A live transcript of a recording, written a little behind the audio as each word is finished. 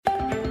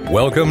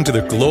Welcome to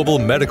the Global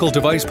Medical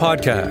Device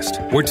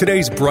Podcast, where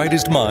today's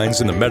brightest minds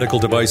in the medical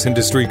device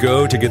industry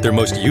go to get their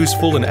most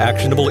useful and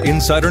actionable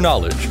insider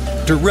knowledge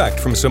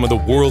direct from some of the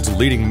world's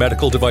leading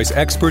medical device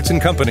experts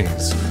and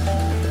companies.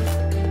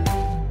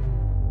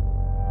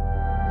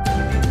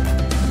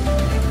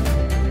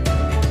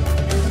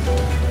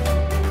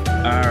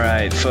 All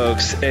right,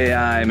 folks,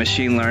 AI,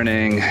 machine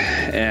learning,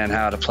 and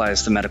how it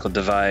applies to medical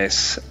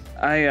device.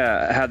 I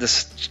had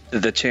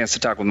the chance to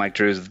talk with Mike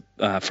Drues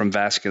from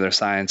Vascular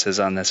Sciences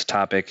on this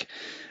topic.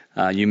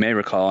 You may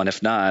recall, and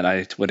if not,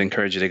 I would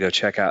encourage you to go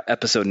check out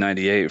episode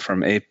 98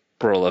 from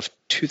April of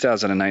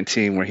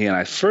 2019, where he and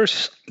I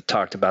first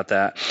talked about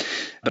that.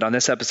 But on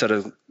this episode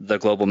of the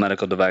Global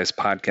Medical Device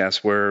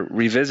Podcast, we're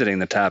revisiting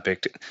the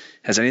topic.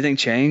 Has anything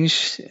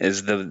changed?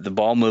 Is the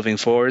ball moving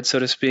forward, so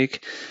to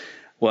speak?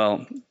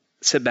 Well,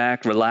 sit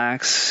back,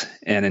 relax,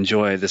 and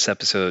enjoy this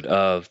episode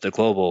of the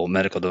Global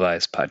Medical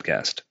Device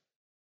Podcast.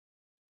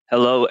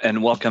 Hello,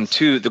 and welcome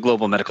to the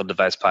Global Medical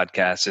Device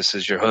Podcast. This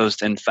is your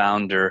host and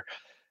founder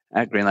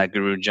at Greenlight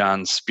Guru,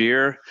 Jon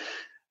Speer.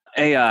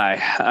 AI.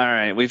 All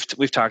right,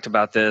 we've talked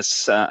about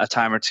this a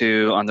time or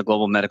two on the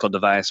Global Medical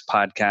Device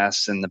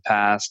Podcast in the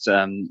past.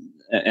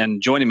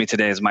 And joining me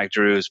today is Mike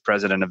Drues,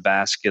 president of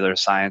Vascular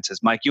Sciences.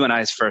 Mike, you and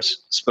I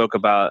first spoke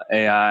about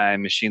AI,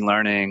 machine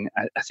learning.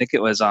 I think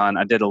it was I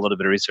did a little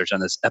bit of research on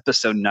this,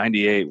 episode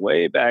 98,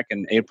 way back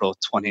in April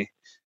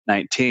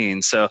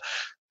 2019. So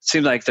it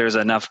seems like there's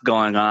enough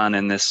going on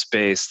in this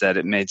space that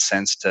it made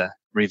sense to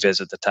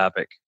revisit the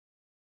topic.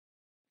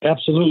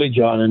 Absolutely,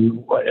 John.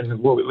 And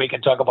we can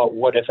talk about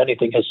what, if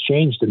anything, has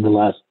changed in the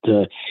last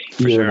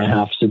year and a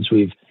half since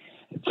we've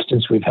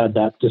had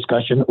that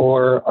discussion,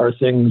 or are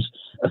things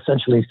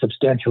essentially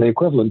substantially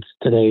equivalent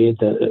today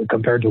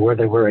compared to where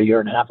they were a year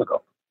and a half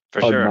ago?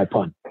 Pardon sure. My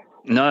pun.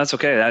 No, that's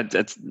okay.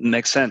 That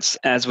makes sense.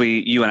 As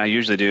you and I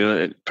usually do,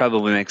 it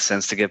probably makes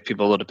sense to give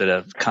people a little bit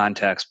of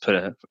context, put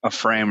a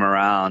frame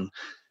around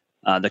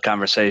the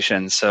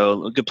conversation.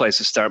 So a good place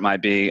to start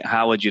might be,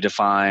 how would you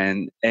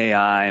define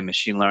AI and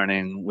machine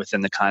learning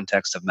within the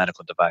context of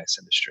medical device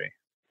industry?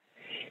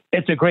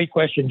 It's a great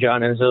question,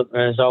 John.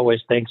 As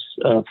always, thanks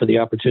for the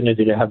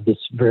opportunity to have this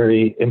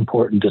very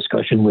important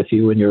discussion with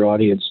you and your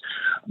audience.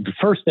 The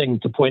first thing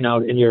to point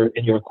out in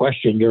your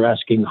question, you're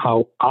asking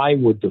how I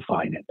would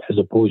define it as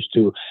opposed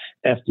to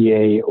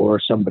FDA or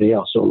somebody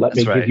else. So let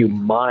me give you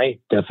my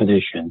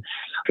definition,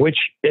 which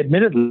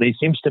admittedly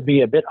seems to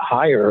be a bit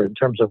higher in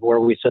terms of where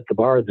we set the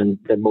bar than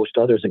most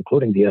others,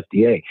 including the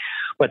FDA.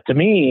 But to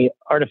me,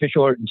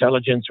 artificial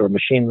intelligence or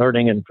machine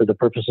learning, and for the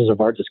purposes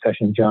of our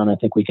discussion, John, I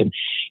think we can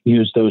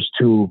use those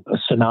two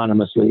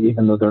synonymously,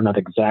 even though they're not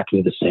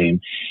exactly the same.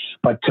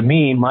 But to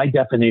me, my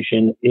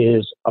definition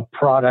is a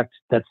product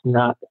that's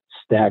not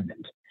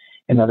stagnant.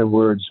 In other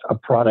words, a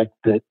product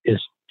that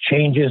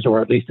changes,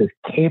 or at least is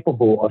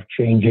capable of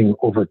changing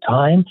over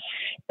time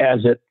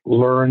as it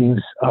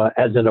learns,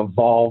 as it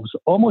evolves,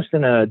 almost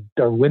in a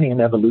Darwinian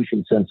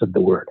evolution sense of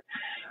the word.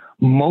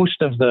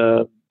 Most of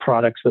the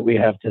products that we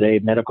have today,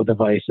 medical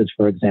devices,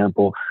 for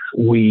example,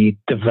 we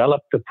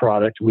develop the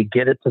product, we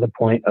get it to the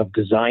point of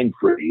design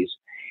freeze,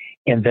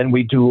 and then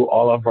we do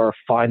all of our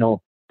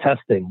final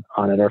testing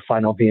on it, our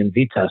final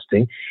V&V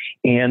testing,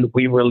 and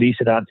we release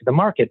it onto the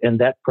market. And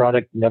that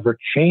product never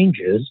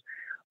changes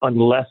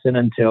unless and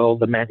until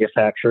the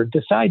manufacturer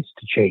decides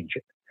to change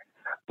it.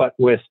 But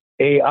with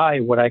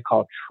AI, what I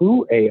call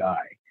true AI,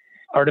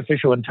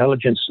 artificial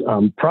intelligence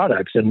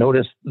products, and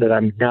notice that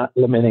I'm not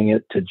limiting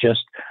it to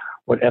just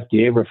what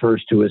FDA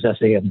refers to as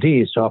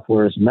SAMD,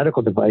 software as a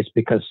medical device,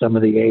 because some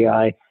of the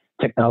AI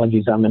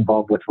technologies I'm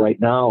involved with right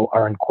now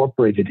are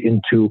incorporated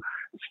into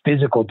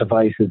physical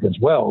devices as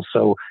well.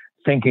 So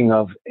thinking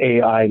of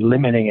AI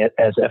limiting it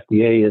as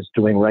FDA is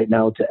doing right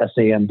now to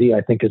SAMD,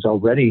 I think is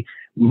already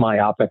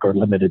myopic or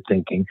limited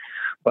thinking.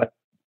 But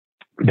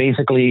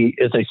basically,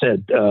 as I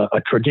said,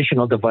 a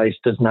traditional device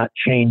does not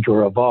change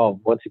or evolve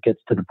once it gets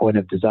to the point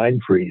of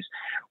design freeze,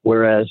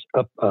 whereas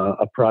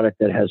a product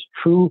that has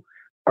true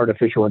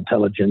artificial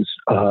intelligence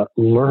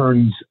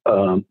learns,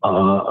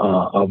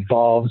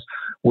 evolves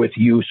with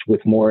use,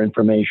 with more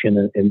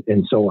information,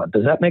 and so on.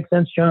 Does that make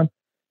sense, John?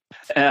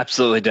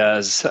 Absolutely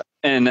does.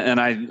 And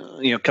I,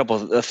 a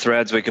couple of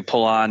threads we could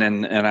pull on,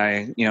 and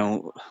I,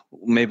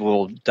 maybe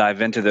we'll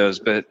dive into those.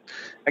 But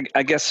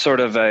I guess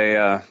sort of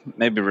a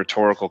maybe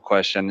rhetorical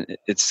question.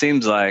 It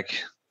seems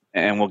like,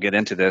 and we'll get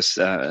into this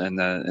in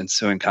the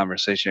ensuing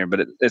conversation here,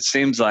 but it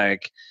seems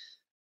like,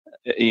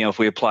 if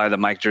we apply the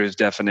Mike Drues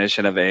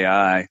definition of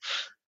AI,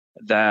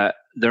 that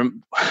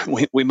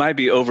we might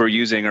be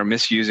overusing or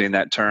misusing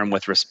that term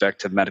with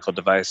respect to medical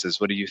devices.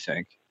 What do you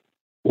think?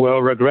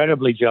 Well,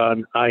 regrettably,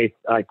 John, I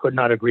could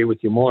not agree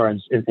with you more.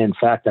 In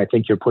fact, I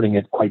think you're putting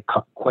it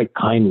quite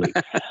kindly.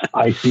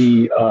 I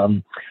see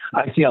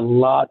a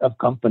lot of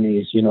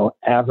companies,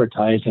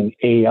 advertising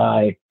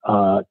AI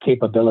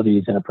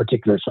capabilities in a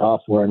particular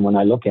software, and when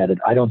I look at it,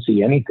 I don't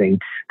see anything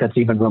that's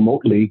even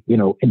remotely,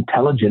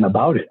 intelligent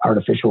about it,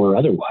 artificial or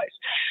otherwise.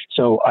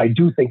 So I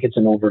do think it's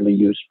an overly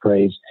used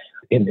phrase.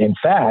 In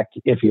fact,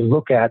 if you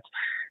look at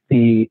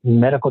the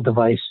medical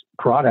device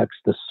products,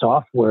 the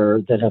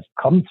software that have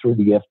come through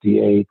the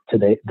FDA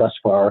today thus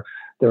far,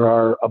 there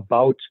are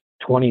about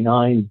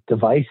 29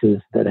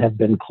 devices that have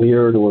been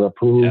cleared or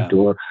approved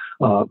or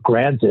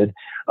granted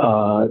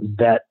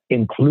that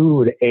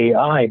include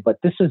AI, but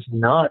this does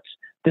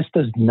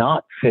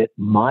not fit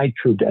my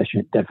true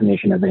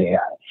definition of AI.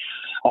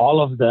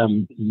 All of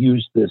them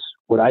use this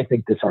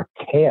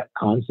archaic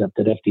concept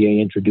that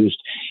FDA introduced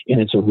in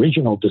its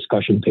original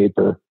discussion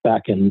paper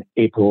back in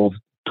April of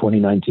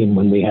 2019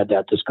 when we had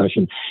that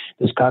discussion,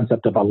 this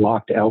concept of a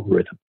locked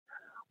algorithm,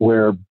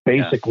 where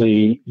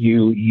basically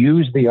you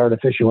use the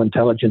artificial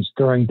intelligence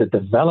during the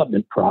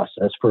development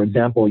process. For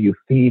example, you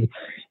feed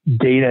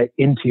data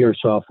into your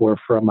software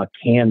from a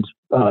canned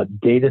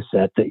data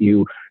set that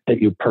you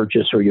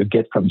purchase or you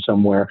get from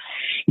somewhere.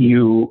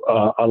 You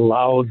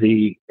allow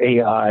the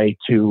AI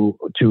to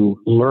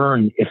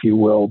learn, if you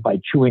will, by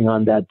chewing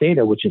on that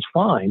data, which is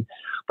fine.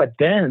 But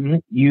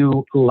then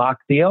you lock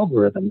the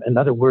algorithm. In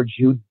other words,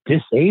 you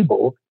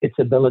disable its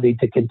ability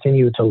to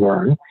continue to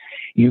learn.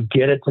 You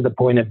get it to the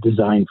point of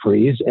design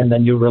freeze, and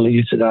then you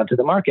release it onto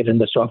the market,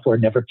 and the software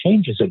never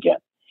changes again.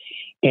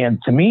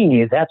 And to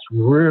me, that's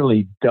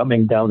really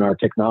dumbing down our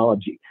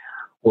technology.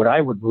 What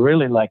I would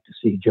really like to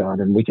see,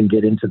 John, and we can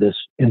get into this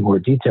in more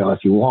detail if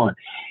you want,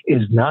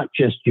 is not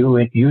just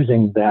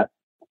using that,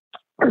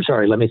 or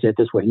sorry, let me say it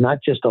this way, not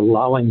just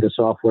allowing the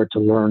software to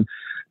learn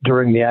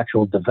during the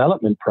actual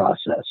development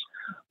process,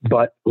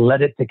 but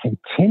let it to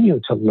continue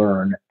to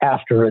learn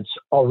after it's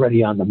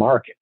already on the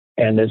market.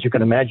 And as you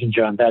can imagine,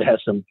 John, that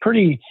has some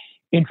pretty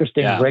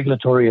interesting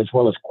regulatory as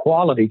well as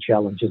quality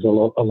challenges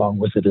along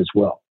with it as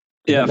well.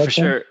 Yeah, for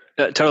sure.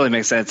 That totally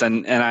makes sense.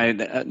 And I,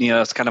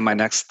 that's kind of my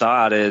next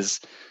thought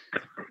is,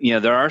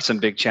 there are some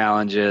big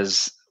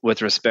challenges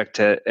with respect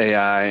to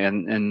AI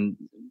and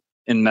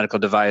in medical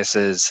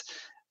devices,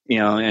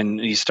 and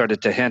you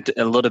started to hint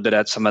a little bit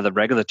at some of the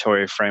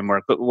regulatory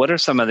framework, but what are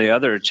some of the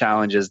other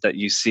challenges that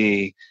you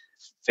see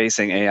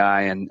facing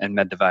AI and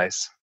med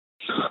device?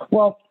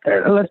 Well,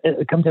 let's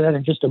come to that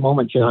in just a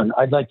moment, John.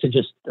 I'd like to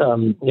just,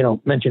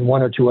 mention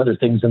one or two other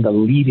things in the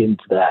lead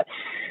into that.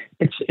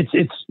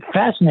 It's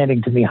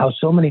fascinating to me how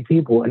so many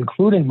people,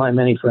 including my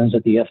many friends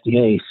at the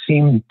FDA,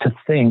 seem to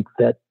think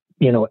that,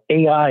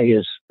 AI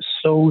is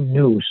so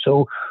new,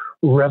 so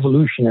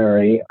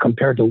revolutionary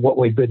compared to what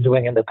we've been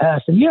doing in the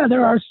past. And yeah,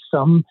 there are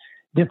some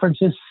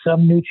differences,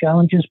 some new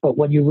challenges, but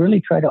when you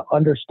really try to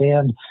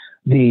understand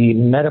the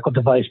medical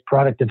device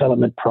product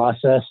development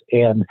process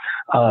and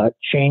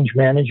change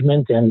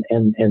management and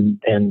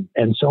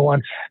so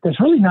on, there's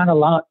really not a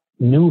lot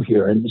new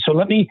here. And so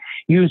let me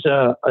use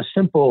a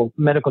simple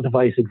medical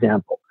device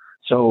example.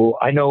 So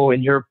I know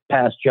in your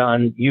past,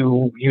 John,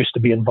 you used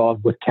to be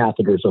involved with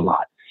catheters a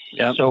lot.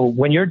 Yep. So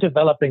when you're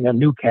developing a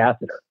new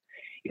catheter,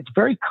 it's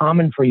very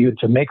common for you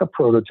to make a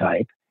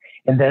prototype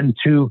and then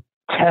to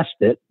test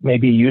it,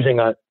 maybe using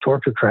a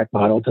torture track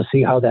model to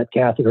see how that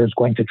catheter is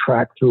going to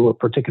track through a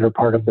particular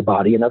part of the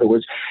body. In other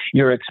words,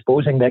 you're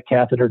exposing that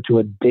catheter to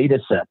a data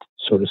set,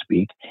 so to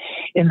speak.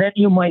 And then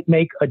you might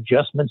make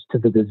adjustments to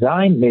the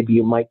design. Maybe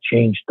you might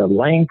change the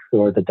length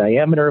or the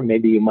diameter.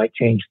 Maybe you might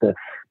change the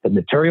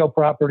material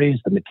properties,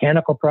 the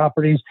mechanical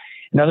properties.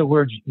 In other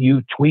words,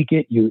 you tweak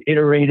it, you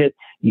iterate it,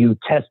 you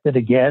test it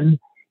again.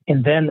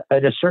 And then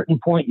at a certain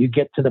point, you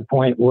get to the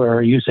point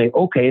where you say,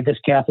 okay, this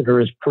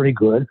catheter is pretty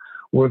good.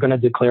 We're going to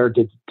declare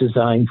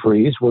design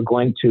freeze. We're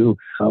going to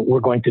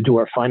do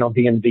our final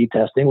V&V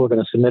testing. We're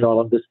going to submit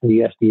all of this to the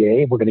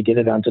FDA. We're going to get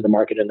it onto the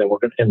market, and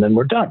then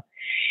we're done.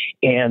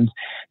 And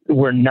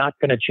we're not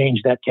going to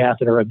change that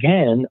catheter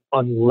again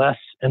unless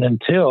and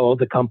until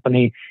the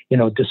company,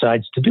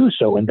 decides to do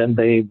so, and then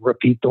they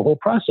repeat the whole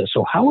process.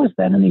 So how is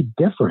that any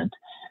different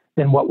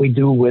than what we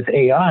do with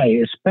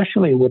AI,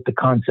 especially with the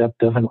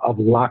concept of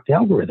locked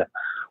algorithm,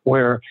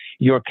 where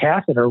your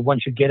catheter,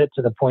 once you get it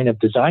to the point of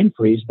design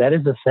freeze, that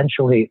is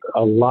essentially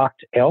a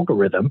locked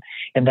algorithm,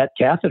 and that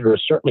catheter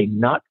is certainly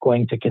not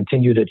going to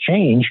continue to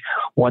change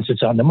once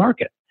it's on the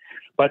market.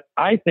 But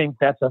I think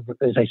that's,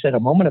 as I said a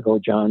moment ago,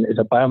 John, as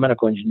a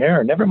biomedical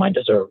engineer, never mind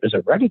as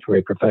a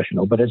regulatory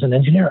professional, but as an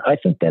engineer, I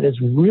think that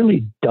is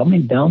really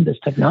dumbing down this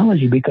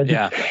technology because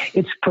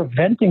it's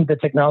preventing the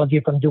technology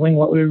from doing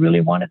what we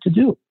really want it to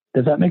do.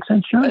 Does that make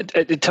sense, John?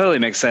 It totally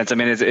makes sense. I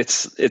mean,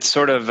 it's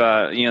sort of,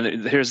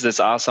 here's this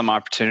awesome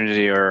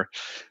opportunity or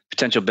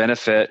potential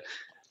benefit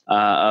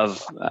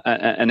of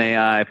an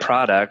AI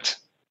product,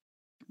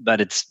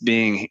 but it's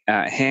being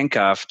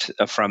handcuffed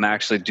from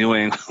actually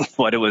doing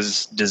what it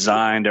was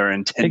designed or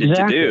intended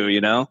to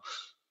do,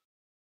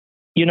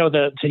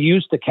 To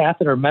use the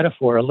catheter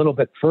metaphor a little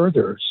bit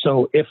further,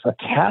 so if a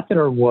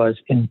catheter was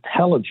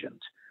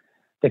intelligent,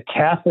 the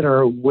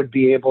catheter would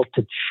be able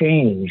to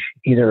change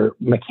either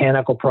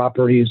mechanical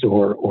properties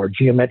or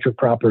geometric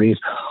properties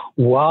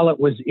while it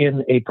was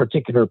in a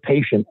particular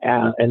patient.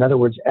 In other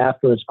words,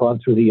 after it's gone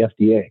through the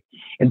FDA.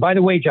 And by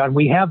the way, John,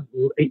 we have,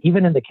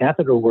 even in the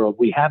catheter world,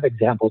 we have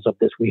examples of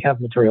this. We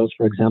have materials,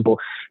 for example,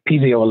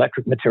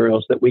 piezoelectric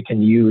materials that we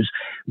can use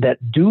that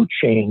do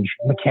change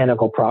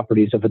mechanical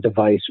properties of a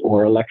device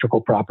or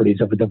electrical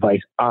properties of a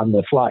device on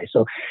the fly.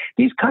 So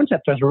these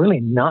concepts are really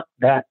not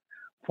that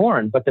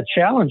foreign. But the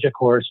challenge, of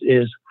course,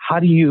 is how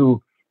do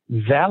you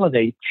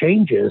validate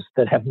changes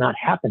that have not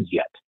happened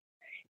yet?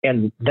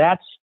 And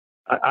that's,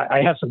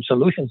 I have some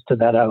solutions to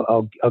that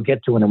I'll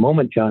get to in a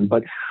moment, John.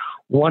 But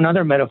one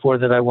other metaphor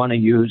that I want to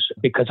use,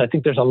 because I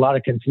think there's a lot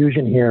of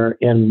confusion here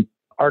in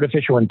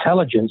artificial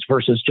intelligence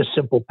versus just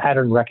simple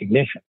pattern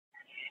recognition.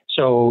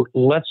 So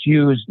let's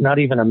use not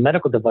even a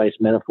medical device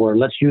metaphor.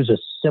 Let's use a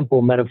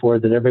simple metaphor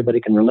that everybody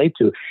can relate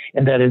to,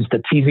 and that is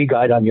the TV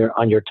guide on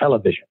your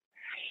television.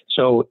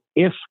 So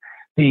if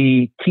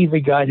the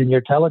TV guide in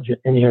your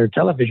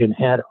television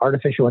had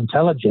artificial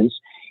intelligence,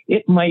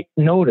 it might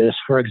notice,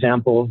 for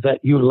example, that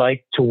you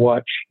like to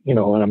watch, and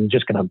I'm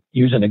just going to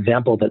use an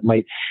example that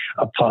might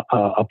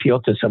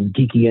appeal to some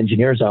geeky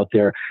engineers out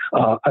there,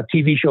 a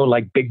TV show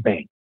like Big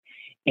Bang.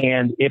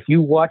 And if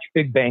you watch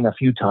Big Bang a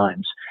few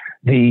times,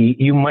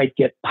 you might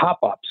get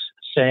pop-ups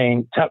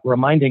saying,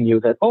 reminding you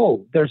that,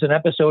 oh, there's an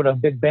episode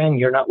of Big Bang,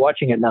 you're not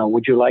watching it now.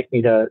 Would you like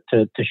me to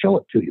show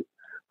it to you?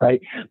 Right?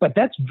 But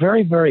that's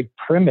very, very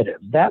primitive.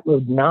 That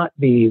would not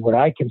be what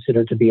I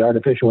consider to be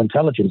artificial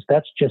intelligence.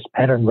 That's just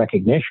pattern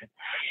recognition.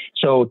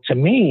 So to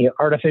me,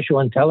 artificial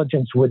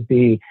intelligence would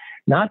be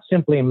not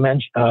simply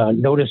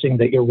noticing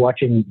that you're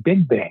watching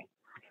Big Bang,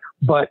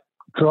 but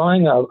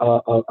drawing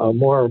a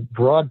more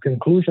broad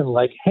conclusion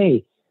like,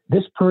 hey,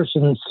 this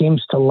person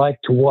seems to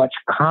like to watch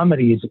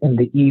comedies in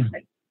the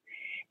evening,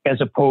 as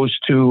opposed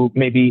to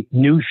maybe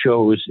news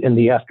shows in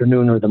the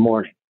afternoon or the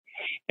morning.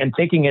 And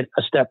taking it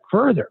a step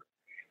further,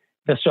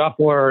 the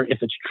software, if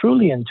it's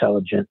truly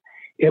intelligent,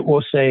 it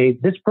will say,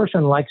 this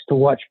person likes to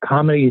watch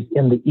comedies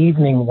in the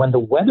evening when the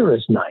weather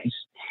is nice.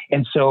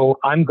 And so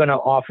I'm going to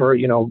offer,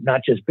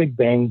 not just Big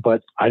Bang,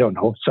 but I don't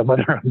know, some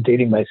other, I'm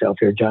dating myself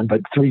here, John,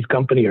 but Three's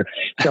Company or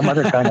some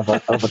other kind of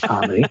a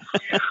comedy.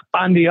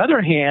 On the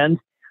other hand,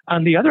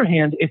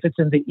 if it's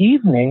in the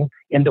evening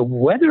and the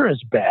weather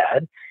is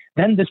bad,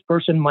 then this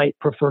person might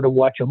prefer to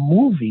watch a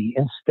movie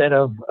instead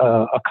of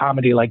a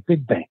comedy like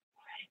Big Bang.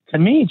 To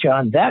me,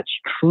 John, that's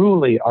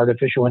truly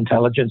artificial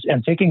intelligence.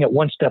 And taking it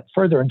one step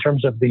further in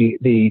terms of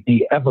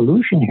the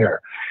evolution here,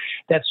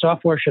 that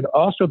software should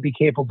also be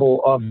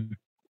capable of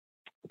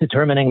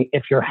determining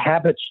if your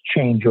habits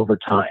change over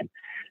time.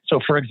 So,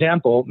 for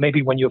example,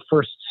 maybe when you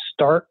first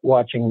start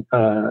using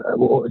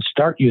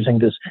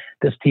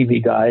this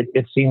TV guide,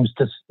 it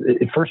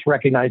first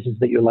recognizes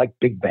that you like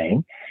Big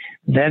Bang.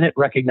 Then it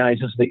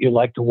recognizes that you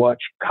like to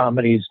watch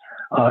comedies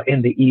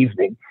in the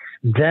evening.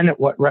 Then it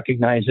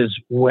recognizes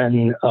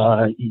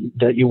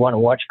that you want to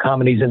watch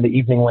comedies in the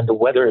evening when the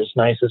weather is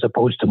nice, as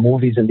opposed to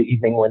movies in the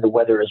evening when the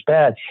weather is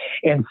bad.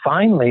 And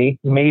finally,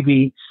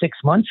 maybe 6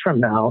 months from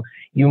now,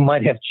 you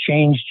might have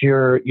changed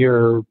your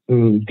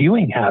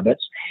viewing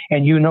habits,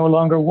 and you no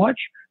longer watch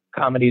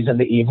comedies in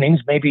the evenings.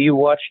 Maybe you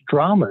watch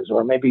dramas,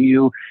 or maybe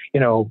you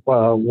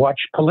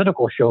watch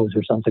political shows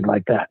or something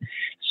like that.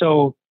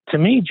 So to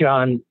me,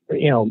 John,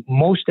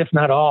 most, if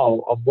not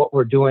all, of what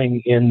we're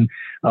doing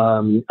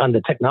on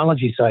the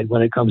technology side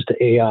when it comes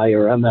to AI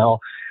or ML,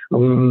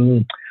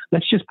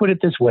 let's just put it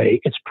this way.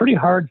 It's pretty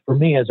hard for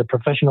me as a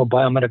professional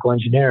biomedical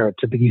engineer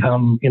to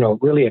become,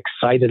 really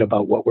excited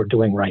about what we're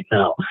doing right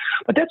now.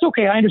 But that's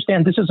okay. I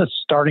understand this is a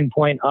starting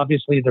point.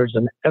 Obviously, there's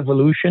an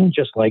evolution,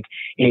 just like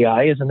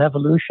AI is an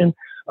evolution.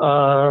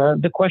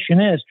 The question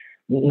is,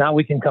 now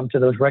we can come to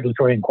those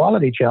regulatory and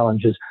quality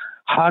challenges.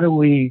 How do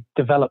we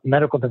develop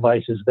medical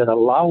devices that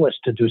allow us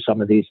to do some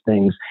of these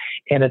things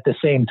and at the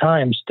same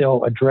time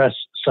still address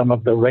some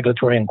of the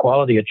regulatory and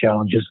quality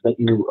challenges that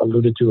you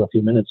alluded to a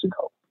few minutes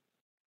ago?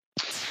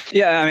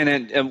 Yeah,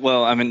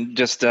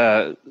 just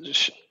a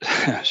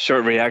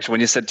short reaction.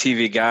 When you said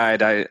TV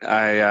guide,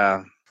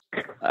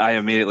 I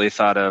immediately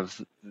thought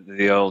of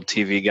the old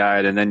TV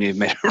guide, and then you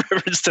made a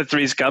reference to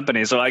Three's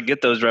Company. So I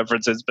get those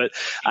references, but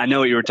I know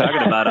what you were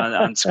talking about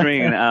on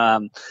screen.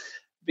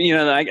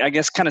 I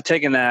guess kind of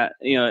taking that,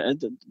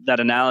 that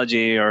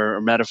analogy or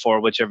metaphor,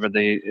 whichever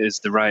is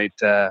the right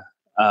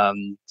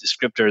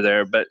descriptor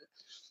there. But,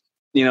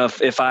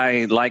 if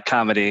I like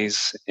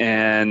comedies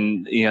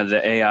and,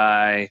 the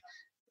AI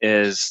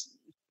is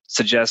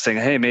suggesting,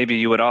 hey, maybe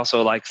you would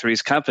also like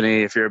Three's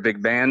Company if you're a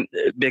Big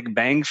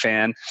Bang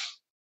fan.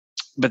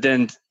 But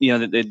then,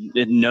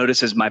 it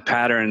notices my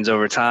patterns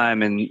over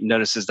time and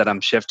notices that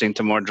I'm shifting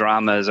to more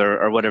dramas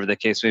or whatever the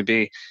case may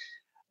be.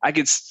 I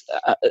could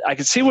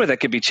see where that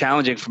could be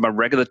challenging from a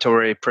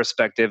regulatory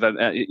perspective.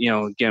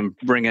 Again,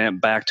 bringing it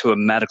back to a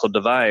medical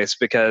device,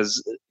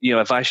 because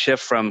if I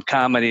shift from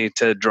comedy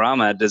to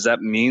drama, does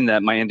that mean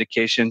that my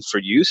indication for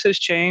use has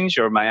changed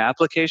or my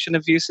application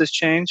of use has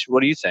changed?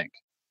 What do you think?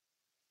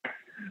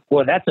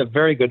 Well, that's a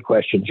very good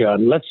question,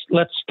 John. Let's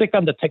stick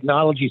on the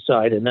technology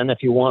side, and then if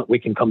you want, we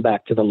can come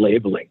back to the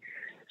labeling.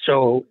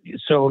 So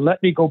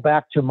let me go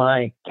back to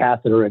my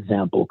catheter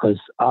example, because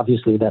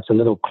obviously that's a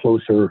little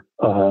closer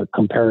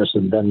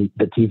comparison than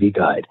the TV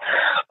guide.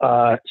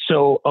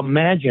 So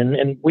imagine,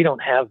 and we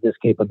don't have this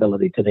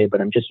capability today, but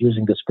I'm just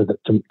using this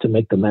to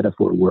make the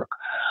metaphor work.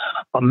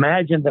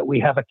 Imagine that we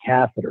have a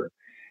catheter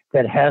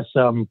that has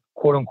some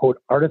quote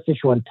unquote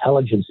artificial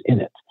intelligence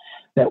in it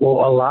that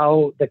will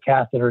allow the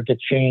catheter to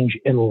change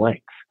in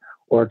length,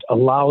 or to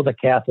allow the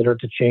catheter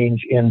to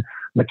change in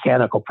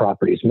mechanical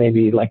properties,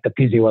 maybe like the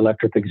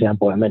piezoelectric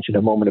example I mentioned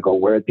a moment ago,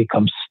 where it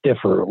becomes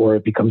stiffer or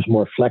it becomes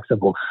more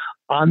flexible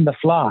on the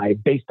fly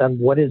based on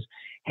what is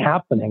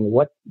happening,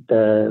 what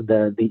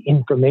the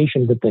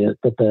information that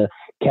the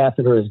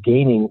catheter is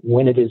gaining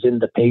when it is in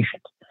the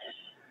patient.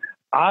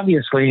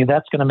 Obviously,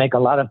 that's going to make a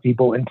lot of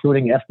people,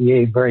 including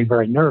FDA, very,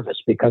 very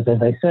nervous because,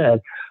 as I said,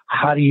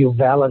 how do you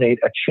validate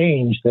a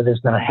change that has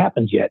not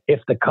happened yet? If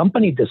the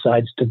company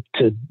decides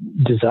to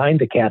design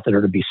the catheter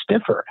to be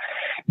stiffer,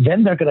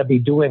 then they're going to be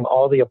doing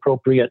all the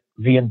appropriate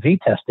V&V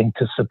testing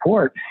to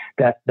support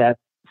that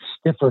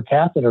stiffer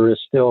catheter is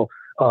still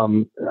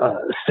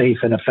safe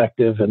and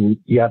effective and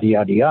yada,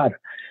 yada, yada.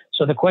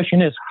 So the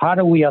question is, how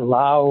do we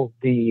allow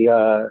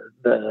the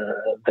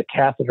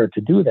catheter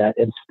to do that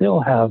and still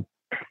have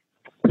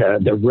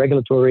the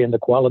regulatory and the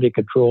quality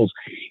controls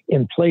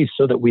in place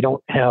so that we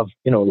don't have,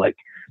 like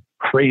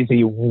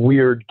crazy,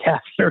 weird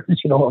catheters,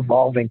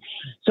 evolving.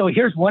 So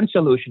here's one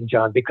solution,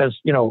 John, because,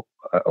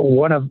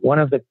 one of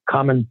the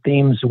common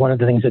themes, one of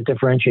the things that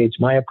differentiates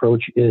my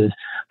approach is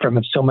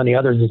from so many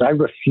others is I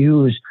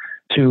refuse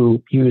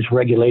to use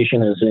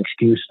regulation as an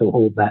excuse to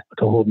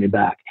hold me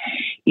back.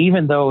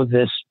 Even though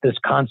this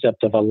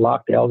concept of a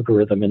locked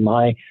algorithm, in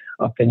my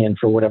opinion,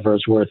 for whatever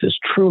it's worth, is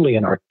truly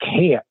an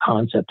archaic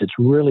concept, it's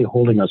really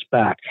holding us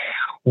back.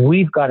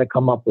 We've got to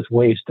come up with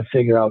ways to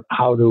figure out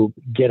how to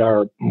get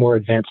our more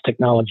advanced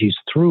technologies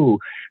through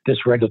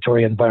this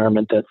regulatory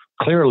environment that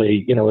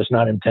clearly, is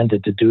not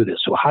intended to do this.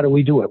 So how do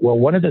we do it? Well,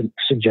 one of the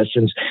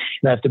suggestions,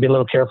 and I have to be a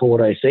little careful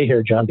what I say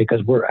here, John,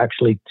 because we're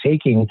actually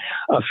taking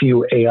a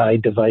few AI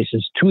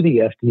devices to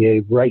the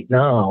FDA right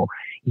now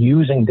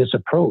using this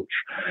approach.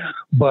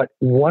 But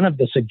one of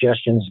the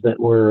suggestions that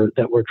we're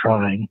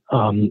trying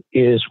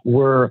is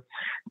we're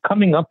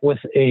coming up with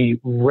a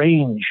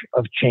range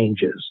of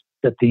changes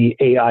that the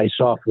AI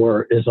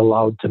software is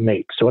allowed to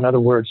make. So in other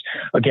words,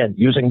 again,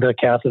 using the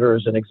catheter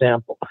as an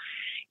example,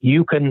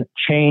 you can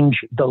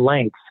change the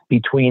length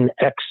between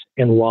X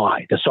and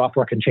Y. The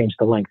software can change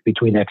the length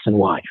between X and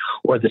Y,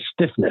 or the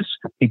stiffness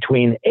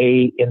between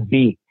A and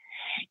B.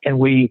 And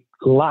we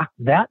lock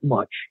that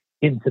much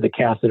into the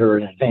catheter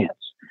in advance.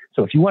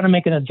 So if you want to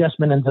make an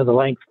adjustment into the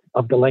length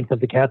of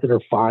the catheter,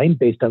 fine,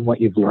 based on what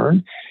you've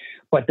learned.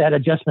 But that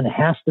adjustment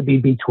has to be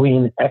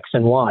between X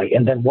and Y.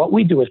 And then what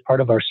we do as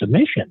part of our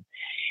submission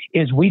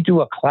is we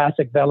do a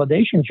classic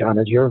validation, John,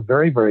 as you're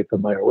very, very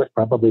familiar with,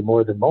 probably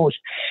more than most.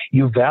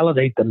 You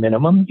validate the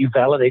minimum, you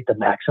validate the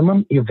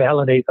maximum, you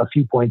validate a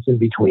few points in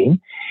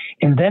between.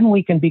 And then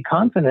we can be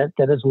confident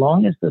that as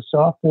long as the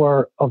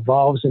software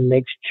evolves and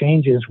makes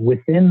changes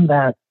within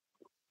that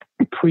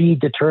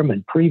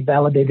predetermined,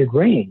 pre-validated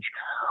range,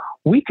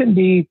 we can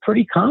be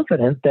pretty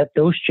confident that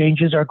those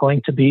changes are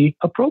going to be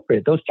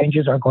appropriate. Those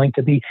changes are going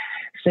to be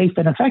safe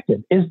and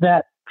effective. Is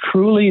that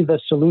truly the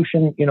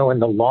solution, in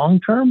the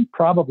long term?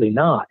 Probably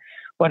not.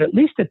 But at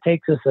least it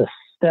takes us a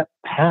step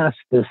past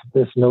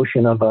this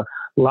notion of a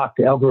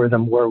locked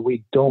algorithm where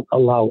we don't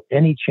allow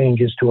any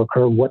changes to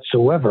occur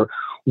whatsoever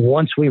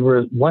once we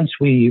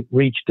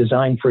reach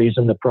design freeze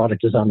and the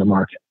product is on the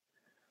market.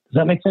 Does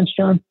that make sense,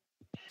 John?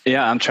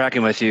 Yeah, I'm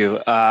tracking with you.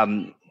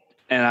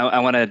 And I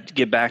want to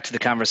get back to the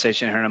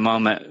conversation here in a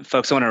moment.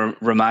 Folks, I want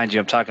to remind you,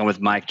 I'm talking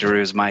with Mike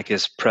Drues. Mike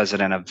is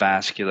president of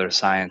Vascular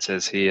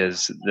Sciences. He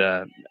is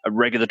a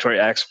regulatory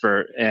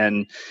expert,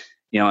 and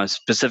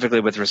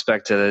specifically with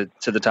respect to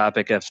the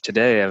topic of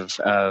today of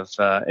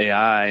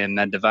AI and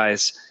med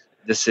device.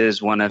 This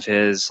is one of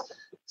his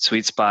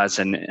sweet spots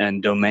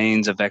and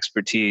domains of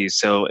expertise.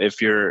 So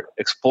if you're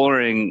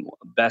exploring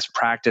best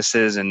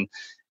practices and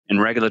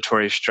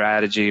regulatory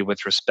strategy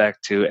with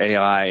respect to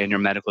AI in your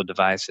medical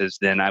devices,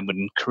 then I would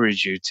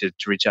encourage you to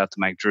reach out to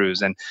Mike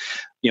Drues. And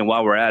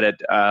while we're at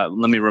it,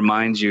 let me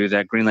remind you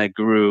that Greenlight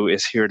Guru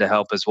is here to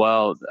help as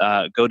well.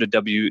 Go to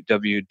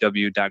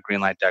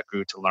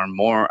www.greenlight.guru to learn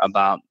more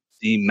about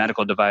the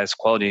medical device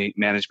quality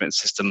management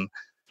system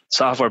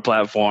software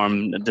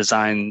platform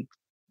designed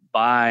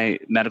by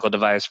medical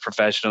device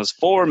professionals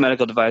for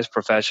medical device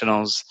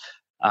professionals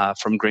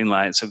from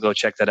Greenlight. So go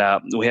check that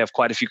out. We have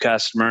quite a few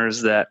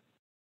customers that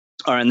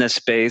are in this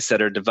space that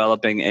are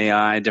developing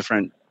AI,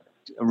 different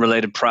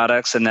related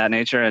products and that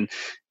nature. And,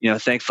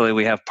 thankfully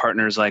we have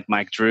partners like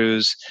Mike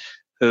Drues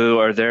who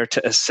are there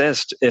to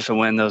assist if and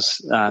when those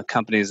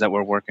companies that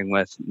we're working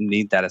with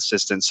need that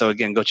assistance. So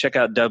again, go check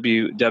out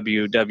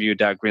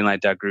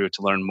www.greenlight.guru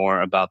to learn more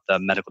about the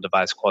medical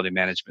device quality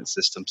management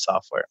system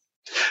software.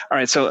 All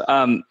right. So,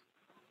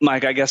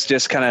 Mike, I guess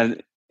just kind of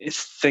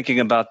thinking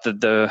about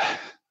the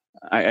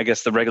I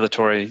guess the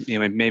regulatory,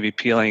 maybe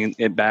peeling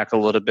it back a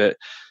little bit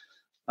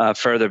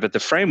further, but the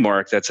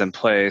framework that's in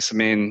place. I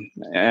mean,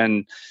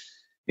 and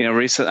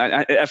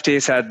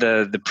FDA's had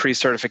the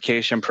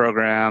pre-certification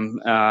program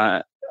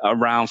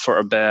around for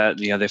a bit.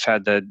 They've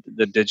had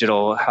the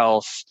digital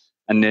health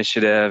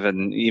initiative,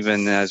 and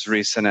even as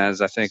recent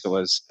as I think it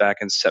was back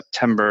in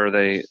September,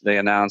 they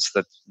announced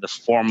that the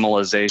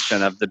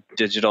formalization of the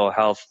Digital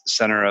Health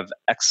Center of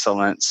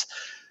Excellence.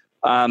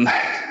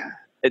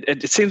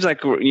 It seems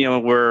like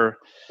we're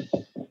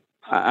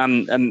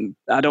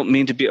I don't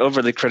mean to be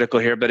overly critical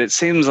here, but it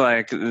seems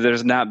like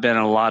there's not been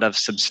a lot of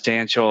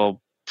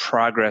substantial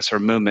progress or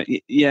movement.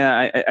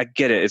 Yeah, I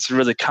get it. It's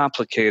really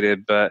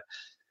complicated, but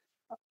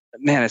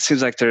man, it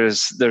seems like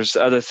there's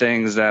other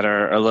things that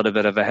are a little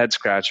bit of a head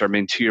scratcher. I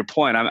mean, to your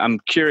point, I'm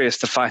curious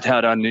to find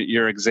out on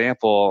your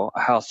example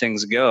how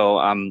things go.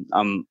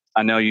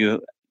 I know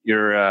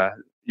you're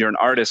an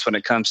artist when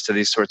it comes to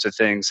these sorts of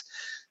things,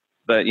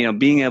 but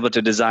being able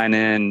to design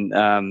in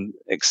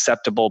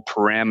acceptable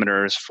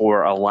parameters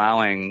for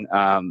allowing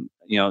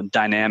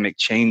dynamic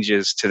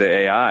changes to the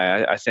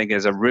AI, I think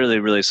is a really,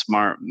 really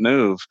smart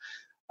move.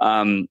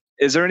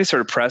 Is there any sort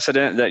of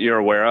precedent that you're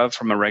aware of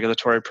from a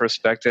regulatory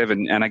perspective?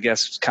 And I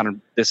guess kind of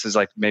this is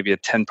like maybe a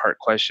 10-part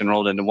question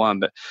rolled into one,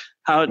 but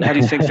how do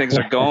you think things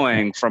are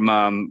going from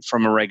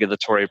a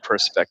regulatory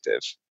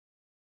perspective?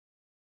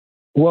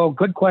 Well,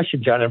 good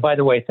question, John. And by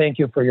the way, thank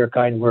you for your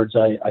kind words.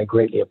 I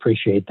greatly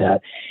appreciate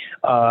that.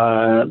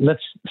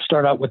 Let's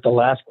start out with the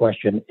last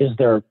question. Is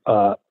there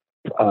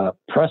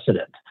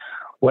precedent?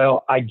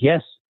 Well, I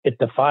guess it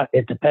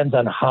depends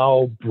on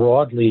how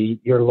broadly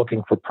you're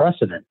looking for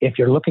precedent. If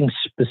you're looking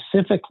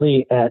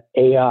specifically at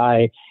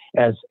AI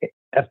as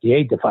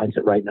FDA defines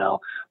it right now,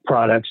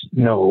 products,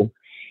 no.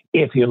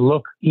 If you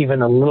look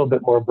even a little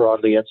bit more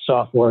broadly at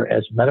software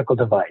as medical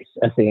device,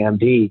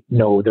 SAMD,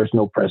 no, there's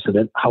no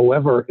precedent.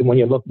 However, when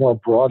you look more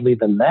broadly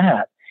than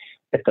that,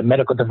 at the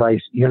medical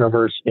device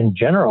universe in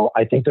general,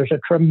 I think there's a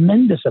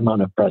tremendous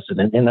amount of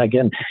precedent. And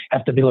again,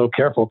 have to be a little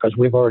careful because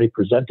we've already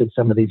presented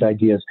some of these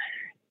ideas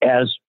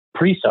as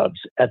pre-subs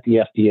at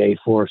the FDA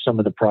for some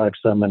of the products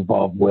that I'm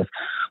involved with.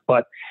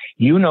 But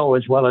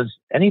as well as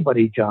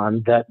anybody,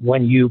 John, that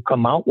when you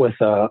come out with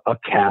a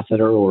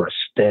catheter or a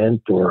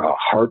stent or a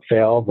heart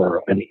valve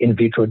or an in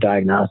vitro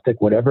diagnostic,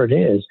 whatever it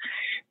is,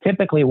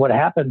 typically what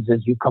happens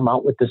is you come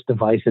out with this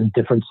device in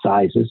different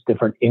sizes,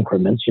 different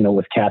increments,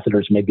 with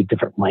catheters, maybe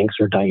different lengths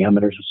or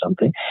diameters or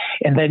something.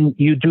 And then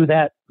you do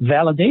that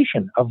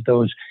validation of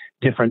those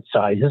different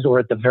sizes, or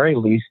at the very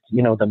least,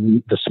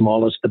 the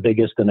smallest, the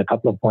biggest, and a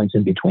couple of points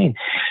in between.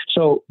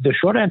 So the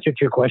short answer to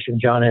your question,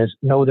 John, is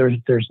no,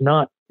 there's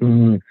not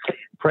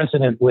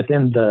precedent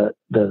within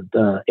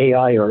the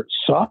AI or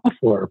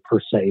software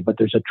per se, but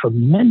there's a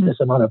tremendous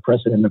amount of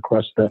precedent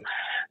across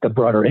the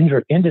broader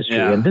industry.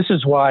 Yeah. And this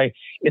is why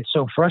it's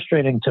so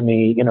frustrating to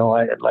me.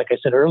 Like I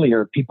said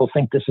earlier, people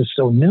think this is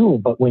so new,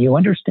 but when you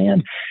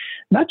understand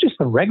not just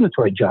the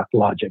regulatory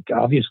logic,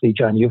 obviously,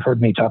 John, you've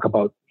heard me talk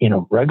about,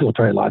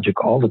 regulatory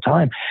logic all the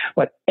time,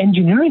 but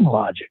engineering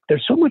logic,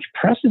 there's so much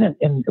precedent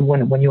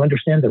when you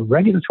understand the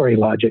regulatory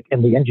logic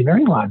and the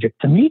engineering logic.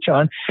 To me,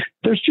 John,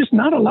 there's just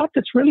not a lot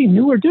that's really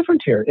new or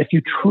different here if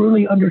you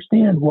truly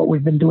understand what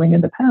we've been doing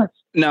in the past.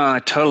 No, I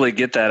totally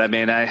get that. I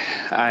mean,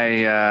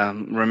 I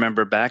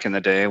remember back in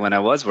the day when I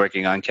was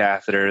working on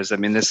catheters. I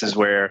mean, this is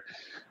where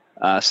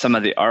some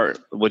of the art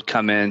would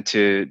come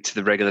into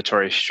the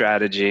regulatory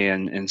strategy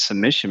and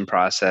submission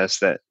process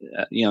that,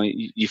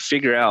 you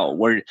figure out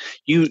where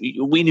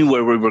we knew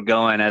where we were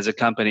going as a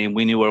company, and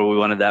we knew where we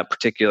wanted that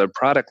particular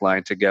product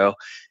line to go.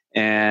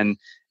 And,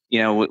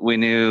 we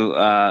knew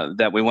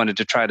that we wanted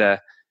to try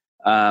to,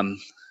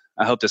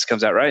 I hope this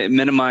comes out right,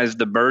 minimize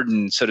the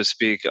burden, so to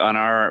speak, on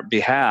our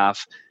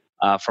behalf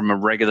from a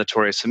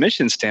regulatory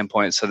submission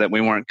standpoint so that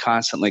we weren't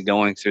constantly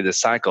going through the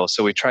cycle.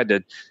 So we tried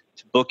to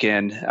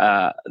bookend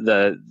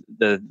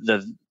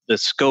the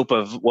scope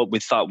of what we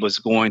thought was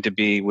going to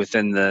be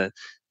within the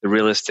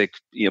realistic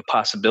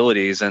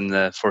possibilities and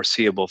the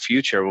foreseeable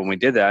future when we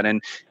did that.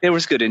 And there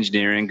was good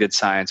engineering, good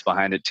science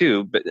behind it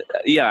too. But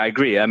yeah, I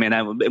agree. I mean,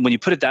 when you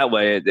put it that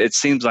way, it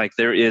seems like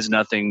there is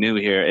nothing new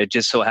here. It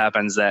just so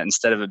happens that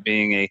instead of it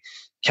being a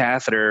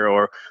catheter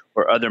or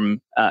other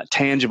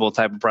tangible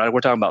type of product,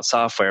 we're talking about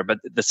software, but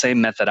the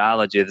same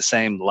methodology, the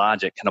same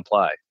logic can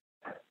apply.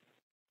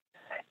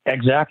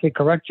 Exactly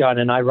correct, John.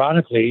 And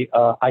ironically,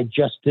 I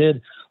just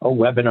did a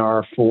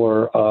webinar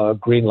for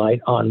Greenlight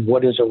on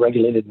what is a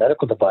regulated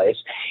medical device.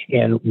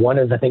 And one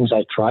of the things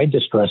I tried to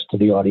stress to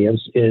the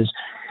audience is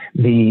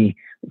the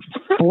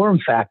form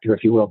factor,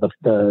 if you will,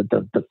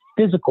 the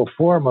physical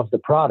form of the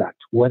product,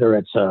 whether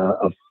it's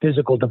a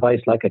physical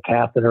device like a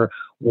catheter,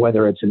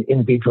 whether it's an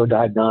in vitro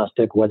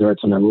diagnostic, whether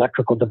it's an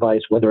electrical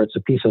device, whether it's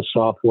a piece of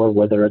software,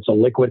 whether it's a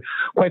liquid.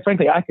 Quite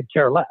frankly, I could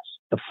care less.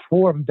 The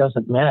form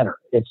doesn't matter.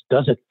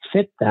 Does it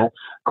fit that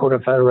Code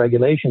of Federal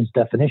Regulations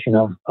definition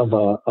of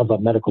a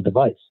medical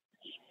device?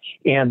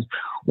 And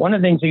one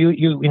of the things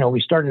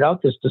we started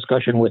out this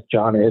discussion with,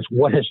 John, is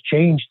what has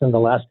changed in the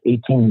last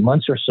 18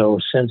 months or so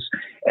since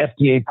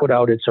FDA put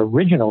out its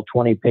original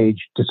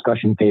 20-page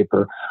discussion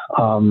paper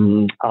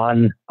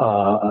on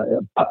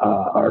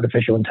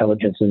artificial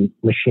intelligence and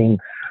machine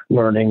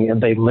learning,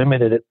 and they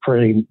limited it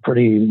pretty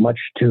much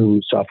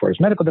to software as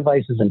medical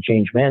devices and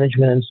change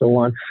management and so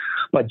on.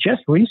 But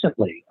just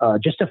recently,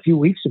 just a few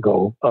weeks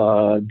ago,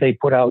 they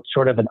put out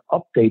sort of an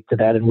update to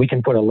that, and we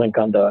can put a link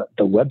on the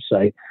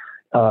website,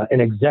 an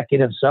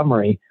executive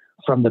summary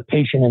from the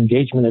Patient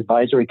Engagement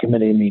Advisory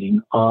Committee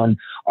meeting on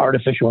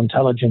artificial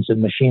intelligence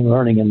and machine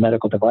learning in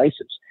medical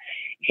devices.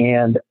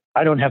 And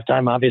I don't have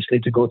time, obviously,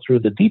 to go through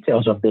the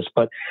details of this,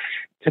 but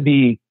to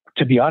be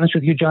honest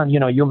with you, John,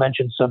 you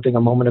mentioned something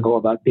a moment ago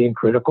about being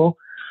critical.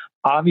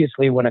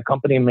 Obviously, when a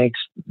company makes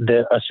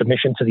a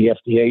submission to the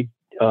FDA,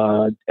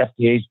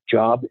 FDA's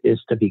job is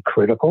to be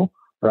critical,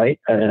 right?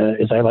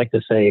 As I like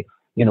to say,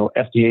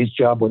 FDA's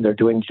job when they're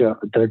doing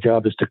their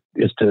job is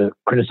to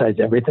criticize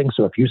everything.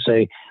 So if you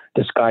say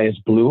the sky is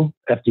blue,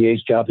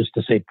 FDA's job is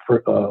to say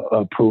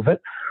prove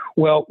it.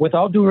 Well, with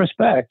all due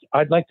respect,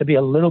 I'd like to be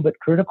a little bit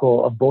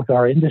critical of both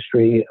our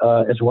industry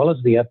as well as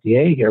the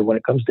FDA here when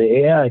it comes to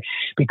AI,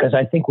 because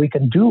I think we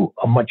can do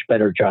a much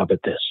better job at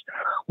this.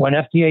 When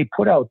FDA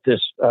put out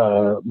this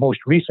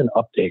most recent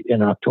update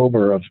in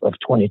October of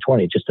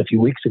 2020, just a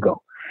few weeks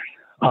ago,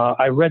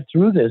 I read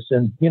through this,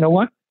 and you know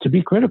what? To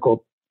be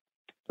critical,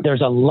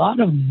 there's a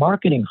lot of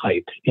marketing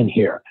hype in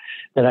here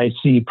that I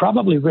see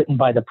probably written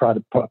by the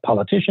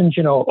politicians.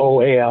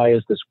 AI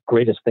is this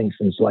greatest thing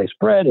since sliced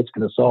bread. It's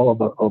going to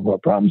solve all our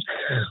problems.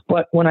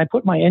 But when I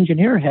put my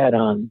engineer hat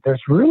on,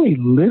 there's really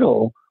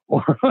little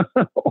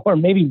or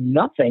maybe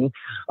nothing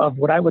of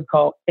what I would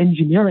call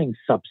engineering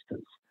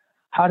substance.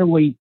 How do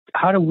we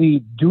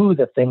do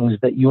the things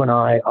that you and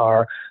I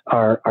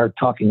are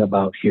talking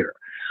about here?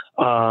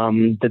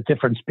 The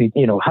difference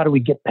between, how do we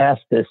get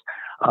past this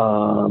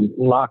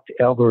locked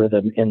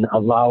algorithm and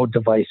allow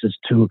devices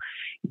to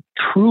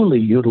truly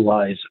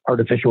utilize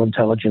artificial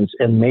intelligence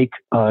and make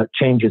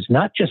changes,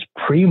 not just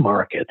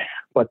pre-market,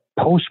 but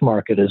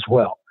post-market as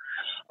well.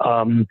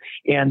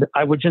 And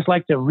I would just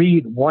like to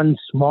read one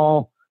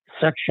small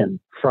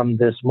section from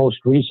this most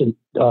recent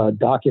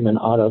document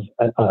out of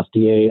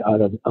FDA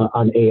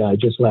on AI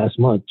just last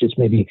month, just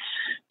maybe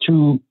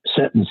 2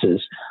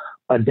 sentences.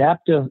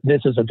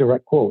 This is a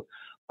direct quote,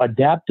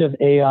 adaptive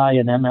AI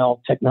and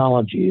ML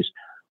technologies,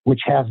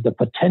 which have the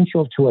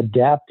potential to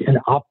adapt and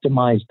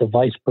optimize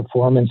device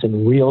performance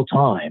in real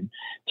time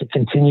to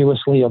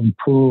continuously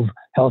improve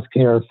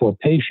healthcare for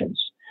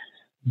patients,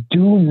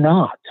 do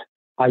not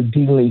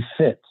ideally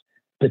fit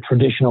the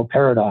traditional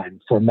paradigm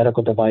for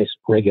medical device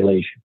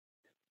regulation.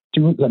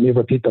 Let me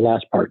repeat the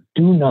last part.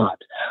 Do not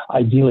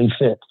ideally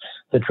fit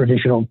the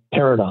traditional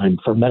paradigm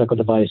for medical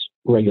device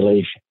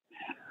regulation,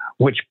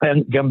 which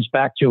comes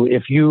back to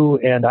if you,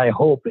 and I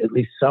hope at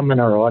least some in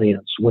our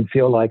audience would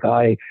feel like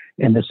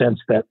in the sense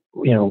that,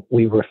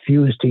 we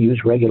refuse to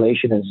use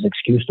regulation as an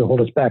excuse to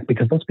hold us back.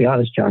 Because let's be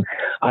honest, John,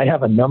 I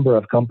have a number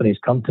of companies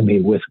come to me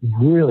with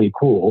really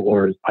cool,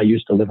 or I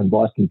used to live in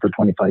Boston for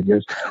 25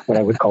 years, what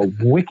I would call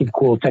wicked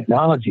cool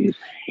technologies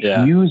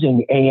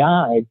using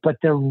AI, but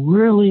they're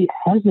really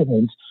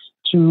hesitant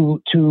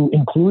to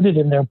include it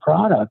in their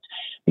product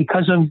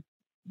because of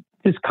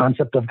this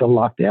concept of the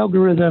locked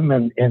algorithm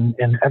and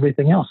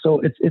everything else. So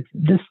it's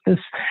this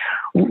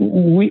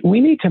we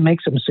need to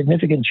make some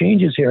significant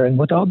changes here. And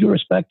with all due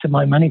respect to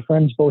my many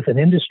friends, both in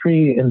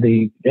industry and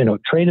the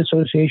trade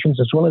associations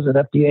as well as at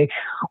FDA,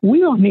 we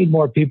don't need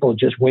more people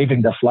just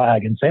waving the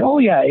flag and say, "Oh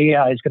yeah,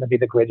 AI is going to be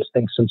the greatest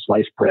thing since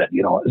sliced bread."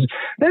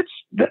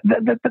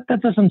 That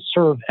doesn't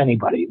serve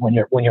anybody when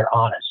you're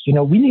honest.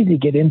 We need to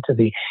get into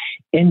the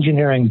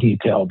engineering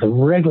detail, the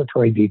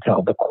regulatory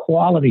detail, the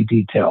quality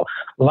detail.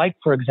 Like,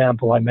 for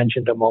example, I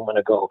mentioned a moment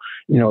ago,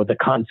 the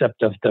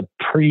concept of the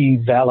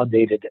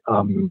pre-validated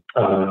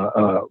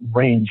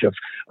range of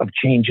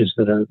changes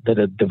that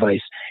a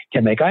device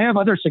can make. I have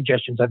other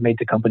suggestions I've made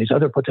to companies,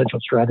 other potential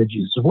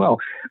strategies as well.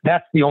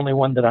 That's the only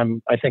one that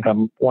I think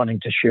I'm wanting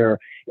to share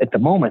at the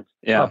moment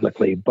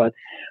publicly. But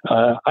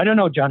I don't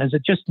know, John, is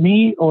it just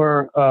me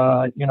or,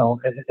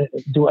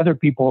 do other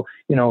people,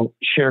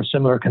 share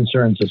similar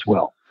concerns as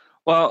well?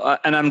 Well,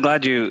 and I'm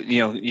glad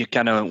you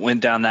kind of went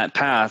down that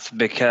path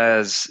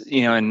because,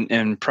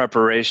 in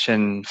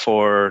preparation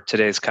for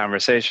today's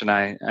conversation,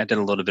 I did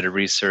a little bit of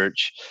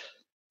research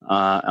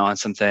on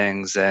some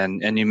things,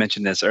 and you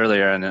mentioned this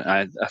earlier, and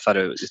I thought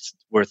it's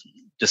worth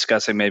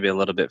discussing maybe a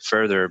little bit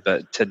further.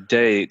 But to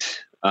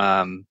date,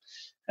 I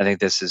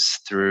think this is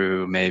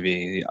through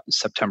maybe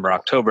September,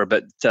 October,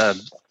 but there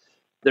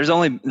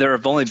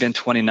have only been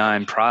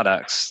 29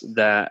 products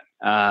that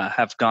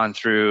have gone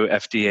through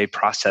FDA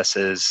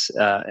processes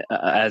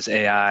as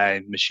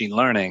AI machine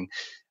learning,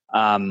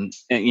 and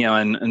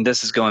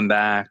this is going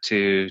back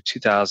to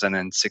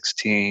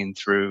 2016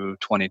 through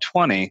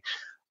 2020.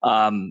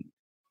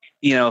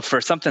 For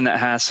something that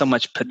has so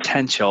much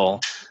potential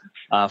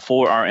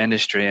for our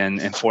industry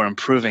and for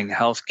improving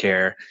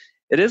healthcare,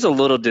 it is a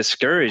little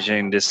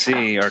discouraging to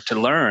see or to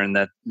learn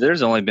that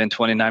there's only been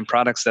 29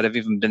 products that have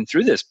even been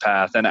through this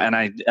path. And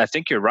I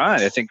think you're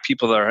right. I think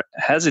people are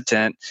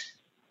hesitant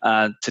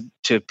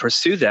to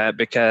pursue that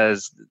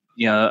because,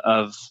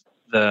 of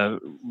the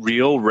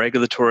real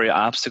regulatory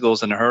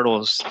obstacles and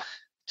hurdles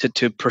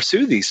to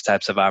pursue these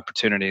types of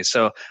opportunities.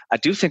 So I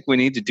do think we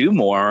need to do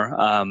more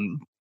on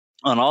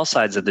all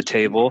sides of the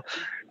table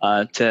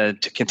to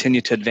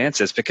continue to advance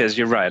this, because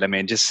you're right. I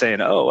mean, just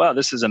saying, oh, wow,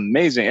 this is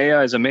amazing.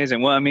 AI is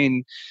amazing. Well, I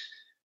mean,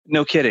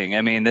 no kidding.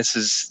 I mean, that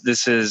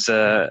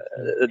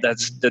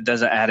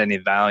doesn't add any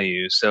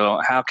value.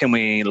 So how can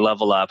we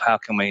level up? How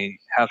can we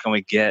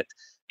get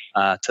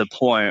to the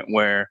point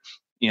where,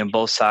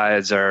 both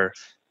sides are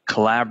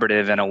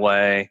collaborative in a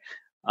way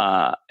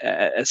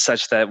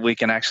such that we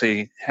can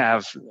actually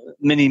have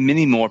many,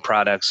 many more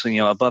products,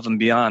 above and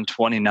beyond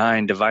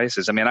 29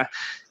 devices. I mean,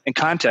 in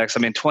context,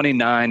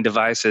 29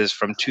 devices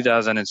from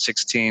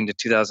 2016 to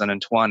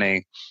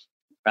 2020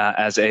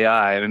 as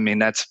AI. I mean,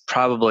 that's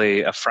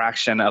probably a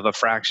fraction of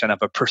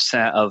a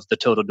percent of the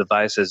total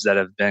devices that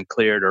have been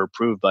cleared or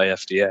approved by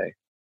FDA.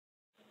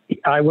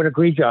 I would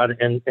agree, John,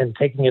 and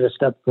taking it a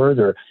step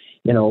further,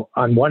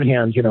 on one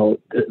hand,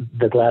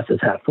 the glass is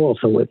half full,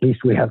 so at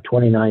least we have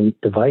 29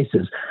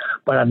 devices.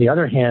 But on the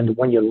other hand,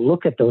 when you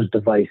look at those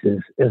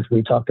devices, as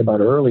we talked about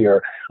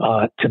earlier,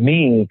 to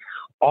me,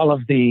 all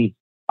of the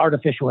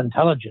artificial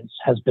intelligence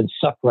has been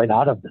sucked right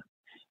out of them,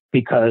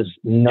 because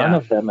none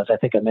of them, as I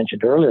think I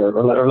mentioned earlier,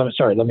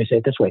 let me say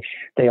it this way,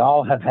 they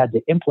all have had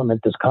to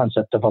implement this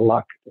concept of a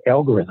locked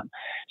algorithm.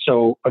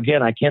 So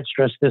again, I can't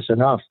stress this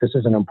enough. This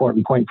is an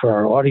important point for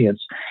our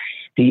audience.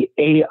 The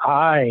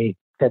AI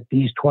that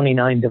these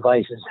 29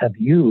 devices have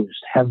used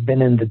have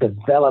been in the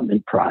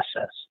development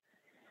process.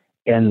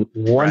 And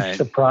once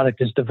the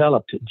product is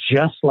developed,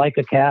 just like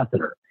a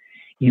catheter,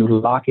 you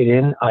lock it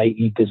in,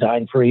 i.e.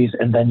 design freeze,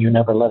 and then you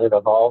never let it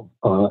evolve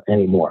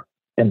anymore.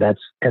 And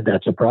that's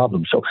a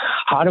problem. So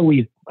how do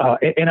we,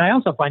 and I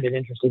also find it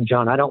interesting,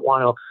 John, I don't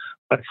want to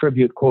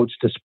attribute quotes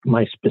to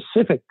my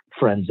specific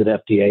friends at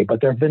FDA, but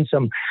there have been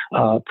some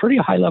pretty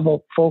high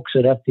level folks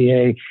at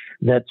FDA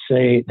that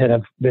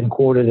have been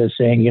quoted as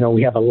saying,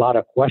 we have a lot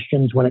of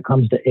questions when it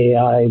comes to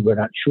AI. We're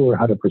not sure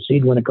how to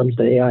proceed when it comes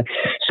to AI.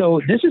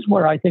 So this is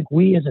where I think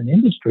we as an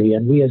industry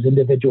and we as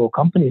individual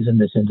companies in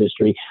this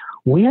industry,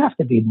 we have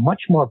to be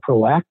much more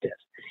proactive.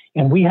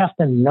 And we have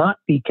to not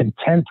be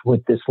content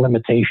with this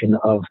limitation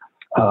of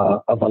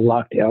a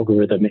locked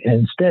algorithm, and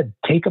instead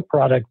take a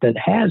product that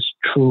has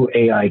true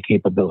AI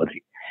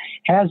capability,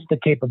 has the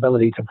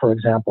capability to, for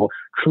example,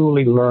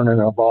 truly learn and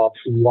evolve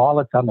while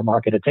it's on the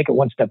market. And take it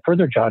one step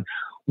further, John,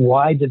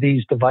 why do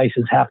these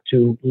devices have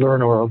to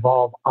learn or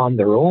evolve on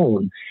their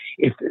own?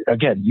 If,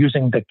 again,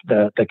 using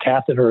the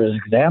catheter as an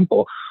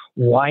example,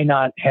 why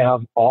not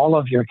have all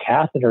of your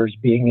catheters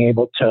being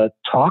able to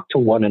talk to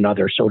one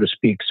another, so to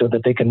speak, so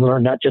that they can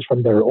learn not just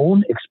from their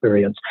own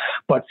experience,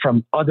 but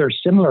from other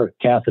similar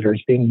catheters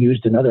being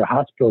used in other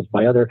hospitals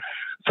by other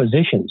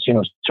physicians,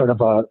 sort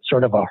of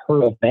a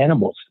herd of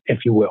animals, if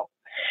you will.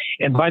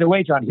 And by the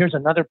way, John, here's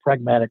another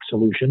pragmatic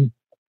solution.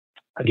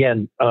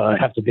 Again, I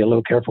have to be a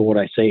little careful what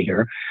I say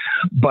here,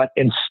 but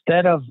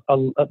instead of,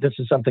 this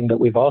is something that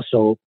we've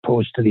also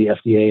posed to the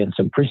FDA in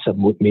some pre-sub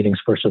meetings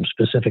for some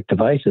specific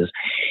devices.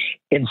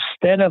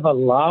 Instead of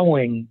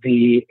allowing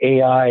the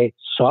AI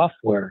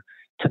software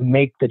to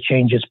make the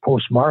changes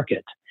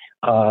post-market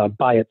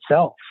by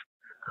itself,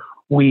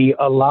 we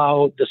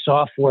allow the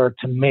software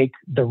to make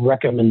the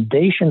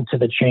recommendation to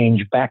the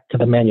change back to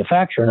the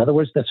manufacturer. In other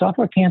words, the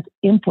software can't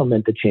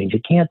implement the change.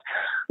 It can't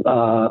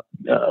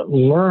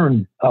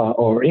learn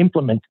or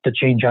implement the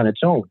change on its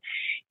own.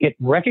 It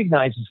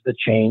recognizes the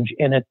change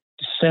and it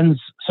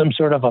sends some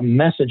sort of a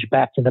message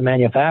back to the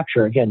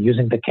manufacturer, again,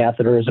 using the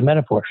catheter as a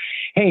metaphor.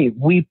 Hey,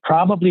 we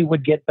probably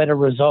would get better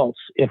results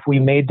if we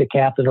made the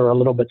catheter a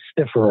little bit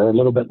stiffer or a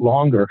little bit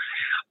longer.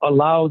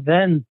 Allow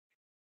then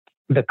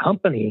the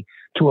company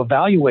to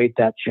evaluate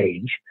that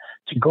change,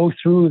 to go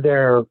through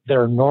their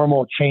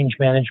normal change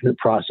management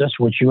process,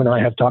 which you and I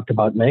have talked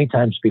about many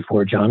times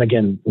before, John.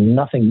 Again,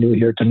 nothing new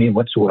here to me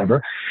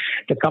whatsoever.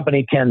 The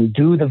company can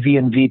do the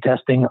V&V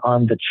testing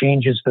on the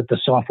changes that the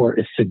software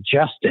is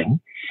suggesting.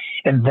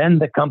 And then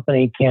the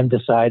company can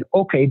decide,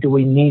 okay, do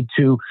we need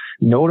to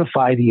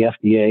notify the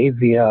FDA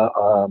via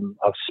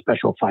a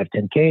special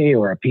 510K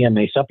or a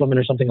PMA supplement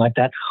or something like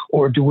that?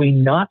 Or do we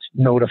not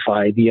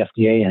notify the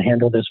FDA and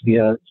handle this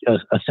via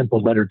a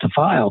simple letter to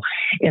file?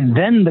 And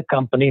then the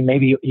company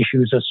maybe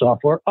issues a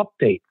software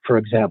update, for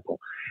example,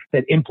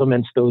 that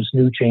implements those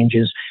new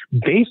changes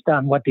based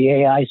on what the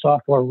AI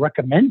software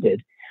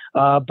recommended.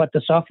 But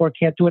the software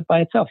can't do it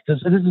by itself. So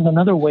this is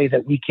another way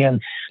that we can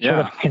sort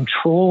of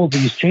control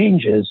these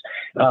changes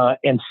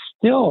and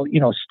still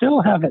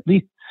have at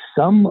least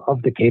some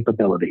of the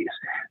capabilities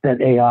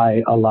that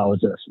AI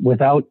allows us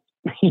without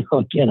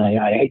again,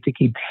 I hate to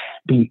keep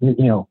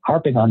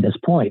harping on this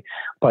point,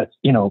 but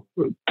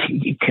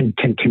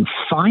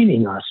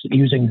confining us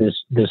using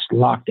this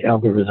locked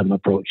algorithm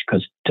approach.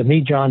 Because to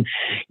me, John,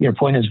 your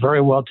point is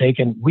very well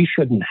taken. We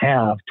shouldn't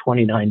have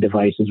 29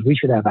 devices. We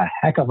should have a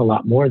heck of a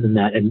lot more than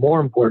that, and more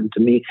important to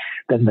me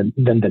than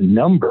the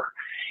number.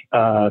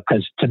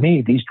 Because to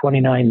me, these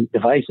 29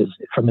 devices,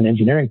 from an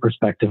engineering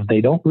perspective, they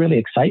don't really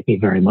excite me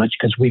very much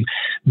because we've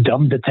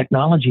dumbed the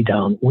technology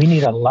down. We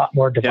need a lot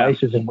more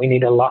devices, and we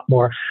need a lot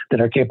more that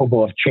are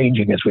capable of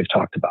changing, as we've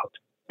talked about.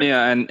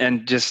 Yeah,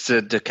 and just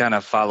to kind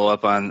of follow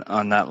up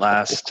on that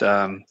last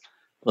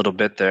little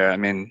bit there, I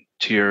mean,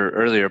 to your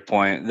earlier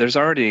point, there's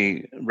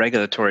already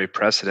regulatory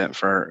precedent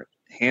for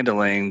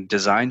handling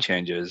design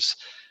changes.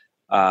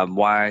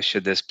 Why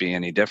should this be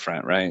any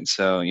different, right?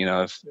 So,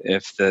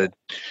 if the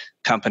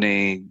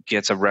company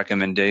gets a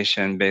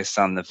recommendation based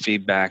on the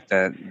feedback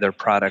that their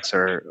products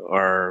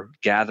are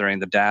gathering,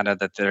 the data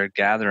that they're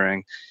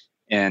gathering,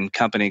 and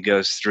company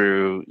goes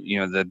through,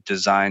 the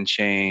design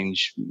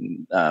change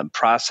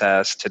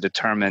process to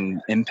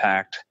determine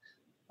impact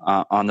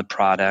on the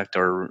product,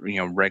 or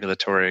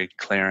regulatory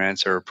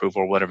clearance or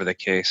approval, whatever the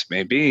case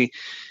may be,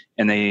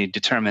 and they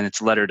determine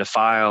it's letter to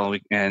file,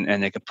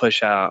 and they could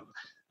push out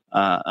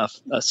a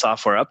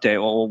software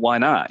update. Well, why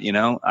not?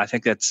 I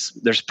think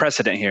there's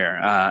precedent here.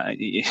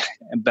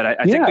 But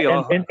I think we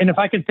all. And if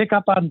I could pick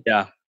up on.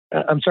 Yeah.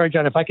 I'm sorry,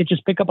 John, if I could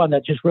just pick up on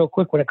that just real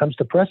quick when it comes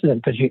to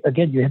precedent, because you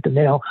hit the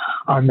nail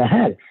on the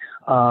head.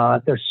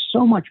 There's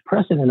so much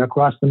precedent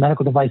across the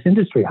medical device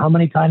industry. How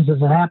many times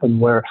has it happened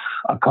where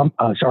a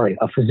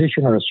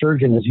physician or a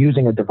surgeon is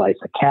using a device,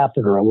 a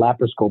catheter, a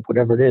laparoscope,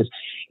 whatever it is,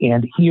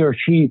 and he or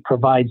she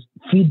provides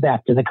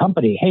feedback to the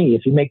company? Hey,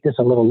 if you make this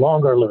a little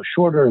longer, a little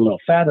shorter, a little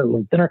fatter, a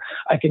little thinner,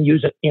 I can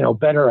use it,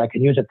 better. I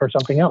can use it for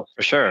something else.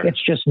 For sure.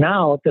 It's just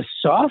now the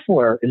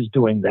software is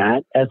doing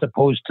that as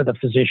opposed to the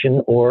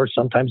physician or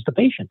sometimes the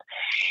patient.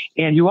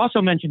 And you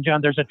also mentioned,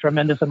 John, there's a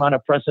tremendous amount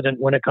of precedent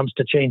when it comes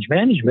to change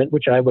management,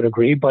 which I would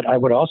agree, but I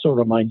would also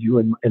remind you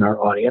in our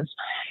audience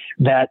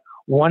that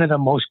one of the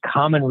most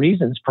common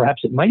reasons,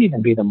 perhaps it might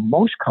even be the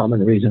most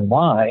common reason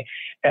why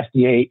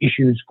FDA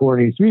issues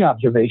 483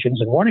 observations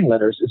and warning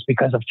letters is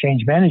because of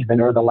change management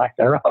or the lack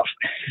thereof.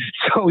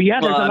 So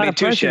there's a lot of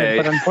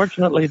precedent, but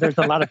unfortunately there's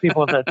a lot of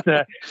people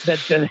that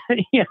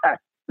yeah.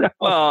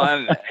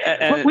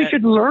 But we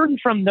should learn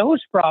from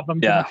those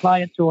problems and apply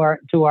it to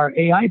our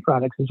AI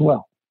products as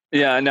well.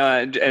 Yeah,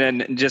 no,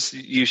 and just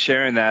you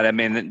sharing that, I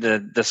mean,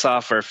 the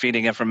software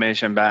feeding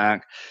information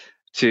back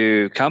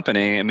to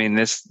company. I mean,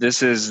 this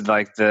is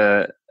like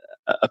a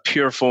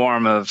pure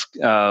form of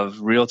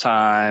real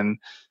time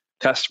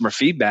customer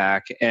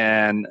feedback,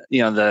 and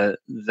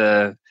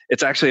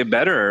it's actually a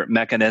better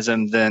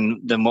mechanism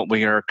than what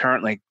we are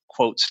currently,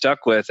 quote,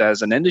 stuck with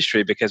as an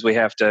industry, because we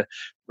have to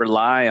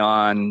rely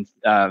on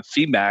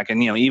feedback,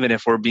 and even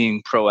if we're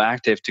being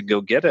proactive to go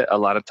get it, a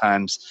lot of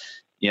times,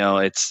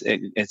 it's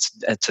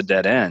a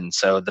dead end.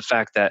 So the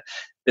fact that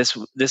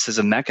this is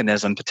a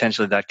mechanism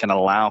potentially that can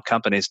allow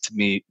companies to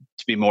be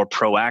more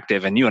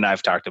proactive, and you and I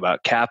have talked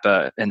about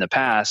CAPA in the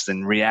past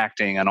and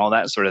reacting and all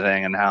that sort of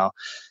thing, and how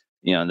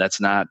that's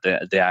not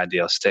the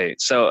ideal state.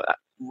 So,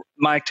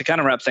 Mike, to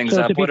kind of wrap things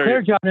up, to be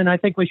clear, John, and I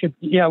think we should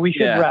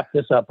wrap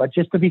this up. But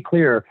just to be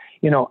clear,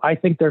 I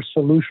think there's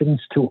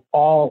solutions to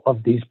all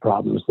of these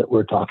problems that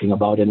we're talking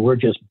about, and we're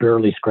just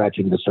barely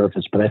scratching the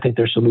surface. But I think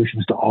there's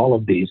solutions to all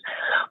of these.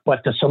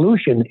 But the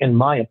solution, in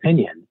my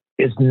opinion,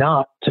 is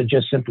not to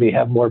just simply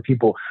have more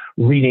people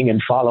reading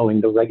and following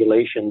the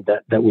regulation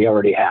that we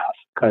already have,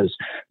 because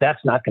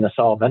that's not going to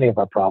solve any of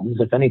our problems.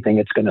 If anything,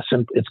 it's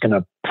going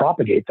to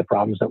propagate the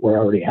problems that we're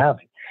already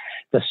having.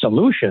 The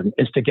solution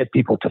is to get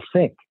people to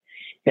think.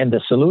 And the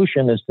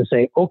solution is to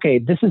say, okay,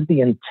 this is the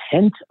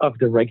intent of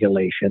the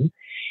regulation.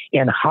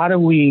 And how do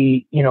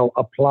we,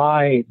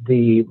 apply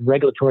the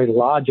regulatory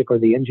logic or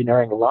the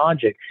engineering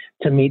logic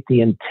to meet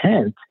the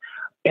intent?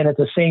 And at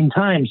the same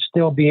time,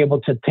 still be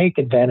able to take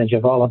advantage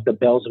of all of the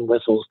bells and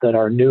whistles that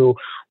are new,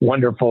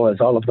 wonderful, as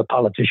all of the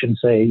politicians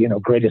say,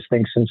 greatest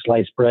thing since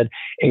sliced bread,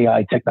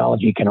 AI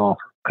technology can offer.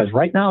 Because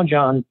right now,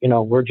 John,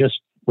 we're just,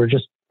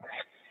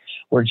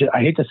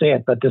 I hate to say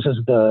it, but this is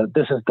the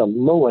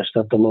lowest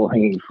of the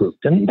low-hanging fruit.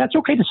 And that's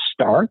okay to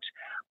start,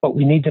 but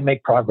we need to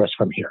make progress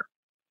from here.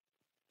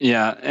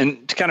 Yeah,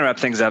 and to kind of wrap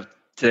things up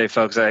today,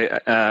 folks,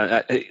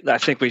 I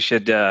think we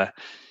should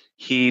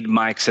heed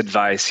Mike's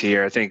advice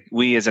here. I think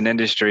we as an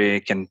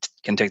industry can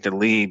take the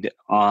lead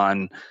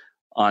on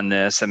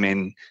this. I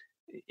mean,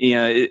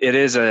 it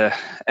is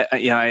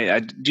I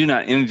do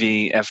not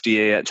envy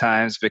FDA at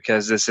times,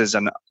 because this is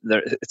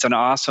it's an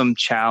awesome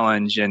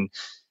challenge, and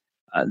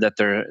that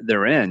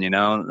they're in,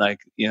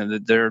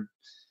 they're.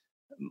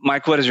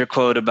 Mike, what is your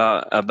quote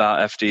about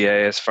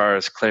FDA as far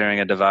as clearing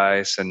a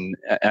device? And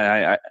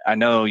I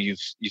know you've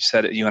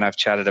said it. You and I've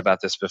chatted about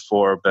this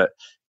before, but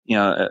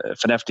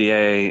if an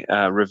FDA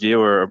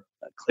reviewer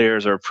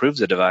clears or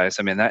approves a device,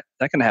 I mean that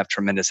can have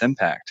tremendous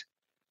impact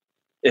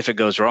if it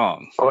goes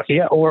wrong.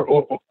 Yeah,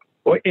 or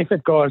or if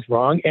it goes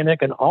wrong, and it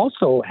can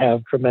also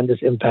have tremendous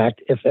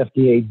impact if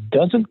FDA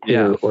doesn't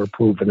clear or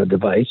approve a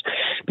device,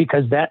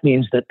 because that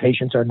means that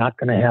patients are not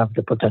going to have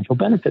the potential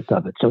benefits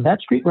of it. So that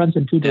street runs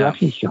in two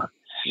directions, John.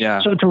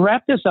 Yeah. So to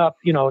wrap this up,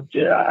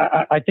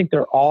 I think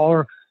they're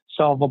all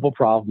solvable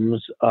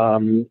problems,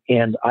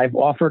 and I've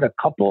offered a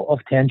couple of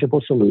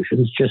tangible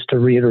solutions. Just to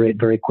reiterate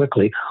very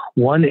quickly,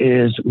 one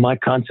is my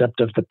concept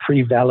of the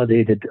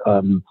pre-validated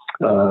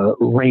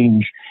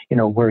range,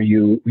 where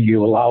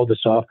you allow the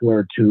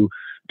software to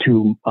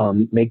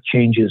make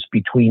changes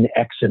between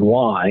X and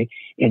Y,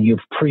 and you've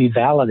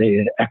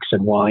pre-validated X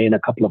and Y in a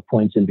couple of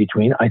points in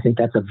between. I think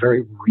that's a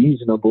very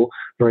reasonable,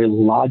 very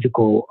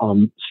logical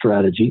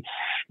strategy.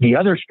 The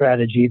other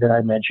strategy that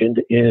I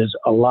mentioned is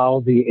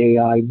allow the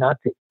AI not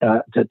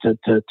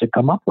to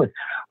come up with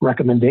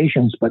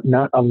recommendations, but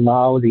not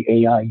allow the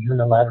AI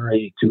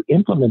unilaterally to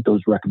implement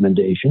those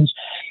recommendations,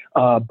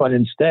 but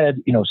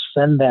instead,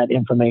 send that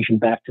information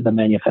back to the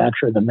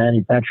manufacturer. The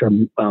manufacturer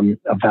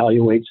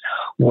evaluates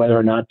whether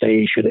or not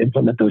they should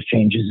implement those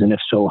changes, and if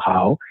so,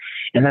 how.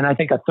 And then I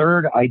think a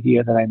third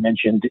idea that I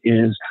mentioned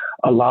is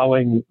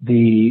allowing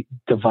the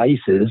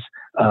devices,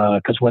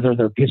 because whether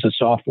they're a piece of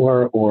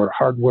software or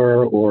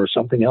hardware or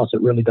something else,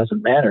 it really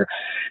doesn't matter,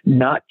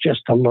 not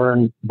just to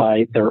learn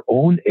by their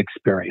own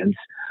experience,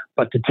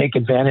 but to take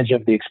advantage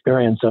of the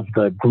experience of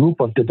the group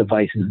of the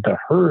devices, the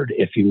herd,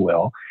 if you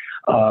will.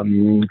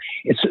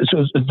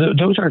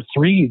 Those are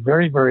three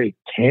very, very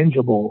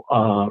tangible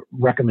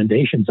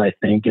recommendations, I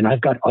think. And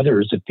I've got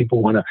others if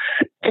people want to,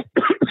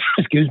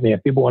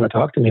 if people want to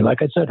talk to me.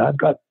 Like I said, I've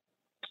got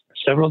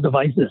several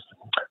devices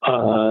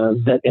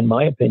that, in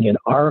my opinion,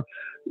 are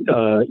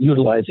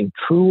utilizing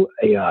true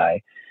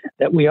AI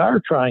that we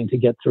are trying to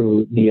get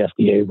through the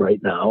FDA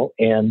right now.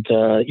 And,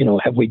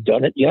 have we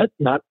done it yet?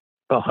 Not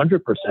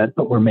 100%,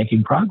 but we're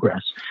making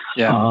progress.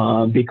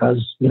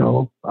 Because,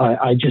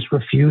 I just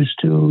refuse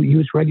to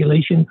use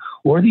regulation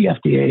or the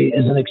FDA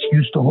as an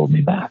excuse to hold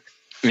me back.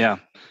 Yeah.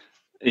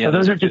 So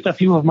those are just a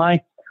few of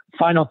my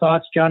final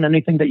thoughts. John,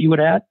 anything that you would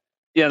add?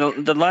 Yeah,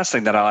 the last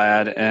thing that I'll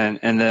add,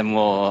 and then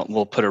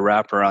we'll put a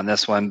wrapper on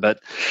this one. But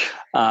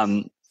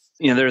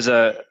there's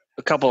a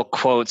couple of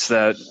quotes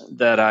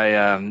that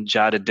I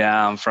jotted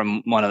down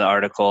from one of the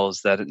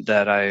articles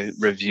that I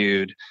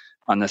reviewed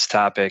on this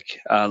topic.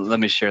 Let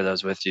me share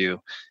those with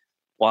you.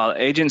 While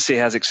agency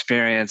has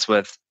experience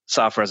with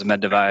software as a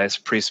med device,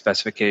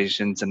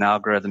 pre-specifications, and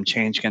algorithm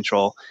change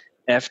control,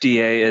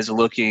 FDA is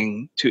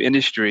looking to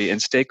industry and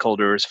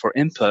stakeholders for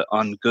input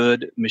on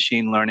good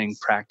machine learning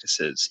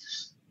practices.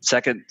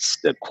 Second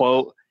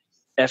quote,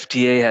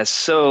 FDA has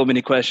so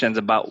many questions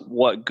about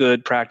what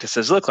good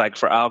practices look like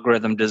for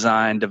algorithm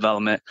design,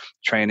 development,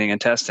 training, and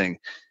testing.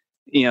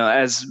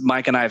 As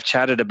Mike and I have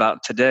chatted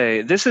about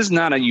today, this is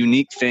not a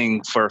unique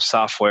thing for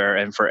software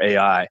and for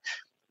AI.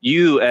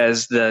 You,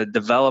 as the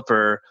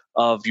developer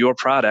of your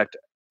product,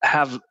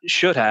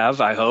 should have,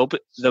 I hope,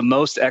 the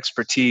most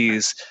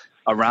expertise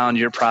around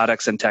your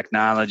products and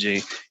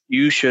technology.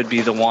 You should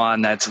be the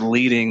one that's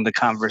leading the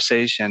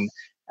conversation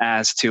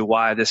as to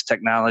why this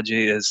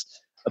technology is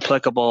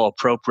applicable,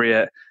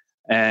 appropriate,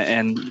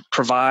 and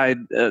provide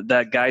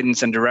that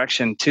guidance and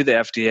direction to the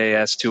FDA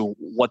as to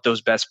what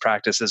those best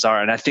practices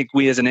are. And I think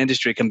we as an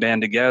industry can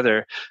band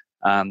together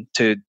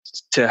to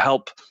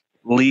help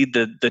lead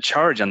the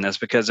charge on this,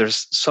 because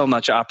there's so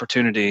much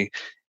opportunity,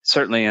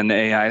 certainly in the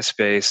AI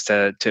space,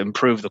 to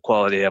improve the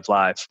quality of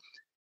life.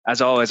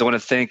 As always, I want to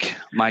thank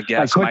my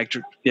guest, Mike.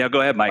 Yeah,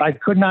 go ahead, Mike. I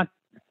could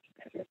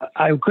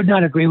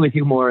not agree with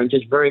you more. And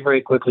just very,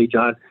 very quickly,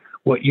 John,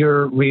 what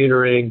you're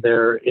reiterating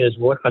there is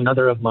what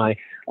another of my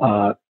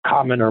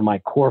common or my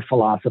core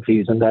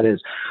philosophies, and that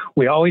is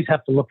we always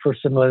have to look for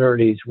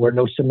similarities where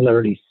no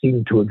similarities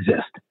seem to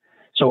exist.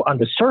 So on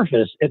the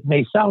surface, it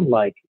may sound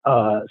like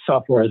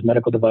software as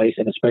medical device,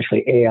 and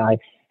especially AI,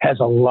 has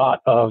a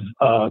lot of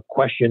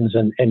questions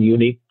and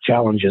unique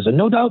challenges. And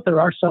no doubt there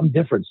are some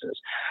differences.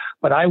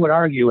 But I would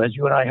argue, as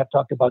you and I have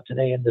talked about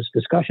today in this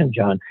discussion,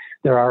 John,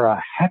 there are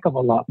a heck of a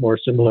lot more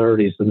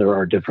similarities than there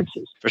are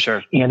differences. For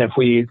sure. And if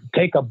we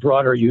take a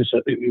broader view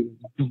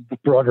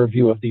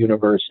of the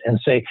universe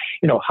and say,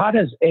 how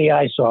does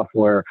AI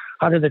software,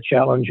 how do the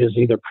challenges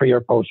either pre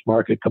or post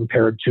market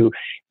compared to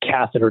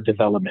catheter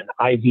development,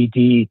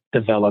 IVD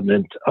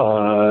development,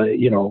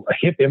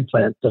 hip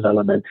implant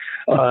development?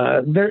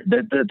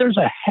 There's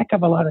a heck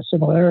of a lot of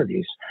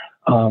similarities.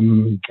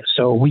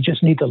 So we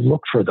just need to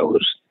look for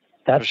those.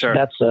 That's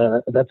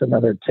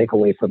another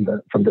takeaway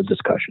from the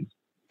discussion.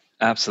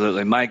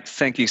 Absolutely. Mike,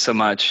 thank you so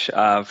much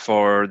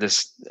for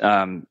this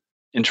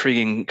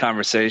intriguing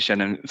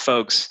conversation. And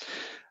folks,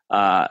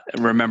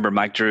 remember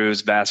Mike Drues,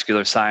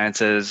 Vascular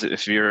Sciences.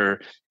 If you're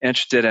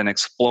interested in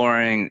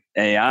exploring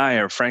AI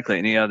or frankly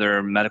any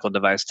other medical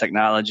device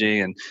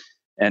technology and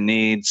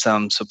need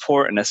some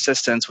support and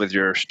assistance with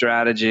your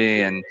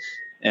strategy and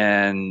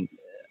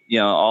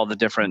all the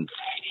different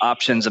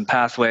options and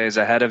pathways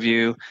ahead of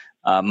you,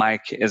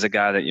 Mike is a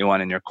guy that you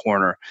want in your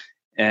corner.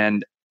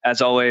 And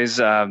as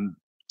always,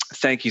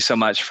 thank you so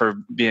much for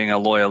being a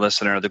loyal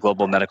listener of the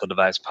Global Medical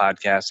Device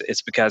Podcast.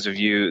 It's because of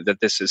you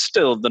that this is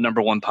still the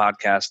number one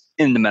podcast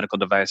in the medical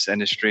device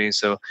industry.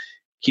 So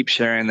keep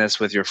sharing this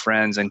with your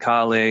friends and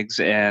colleagues.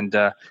 And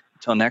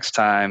until next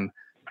time,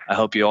 I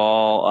hope you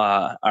all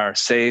are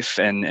safe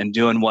and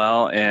doing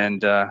well.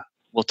 And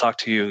we'll talk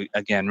to you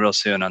again real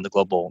soon on the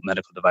Global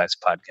Medical Device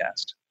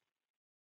Podcast.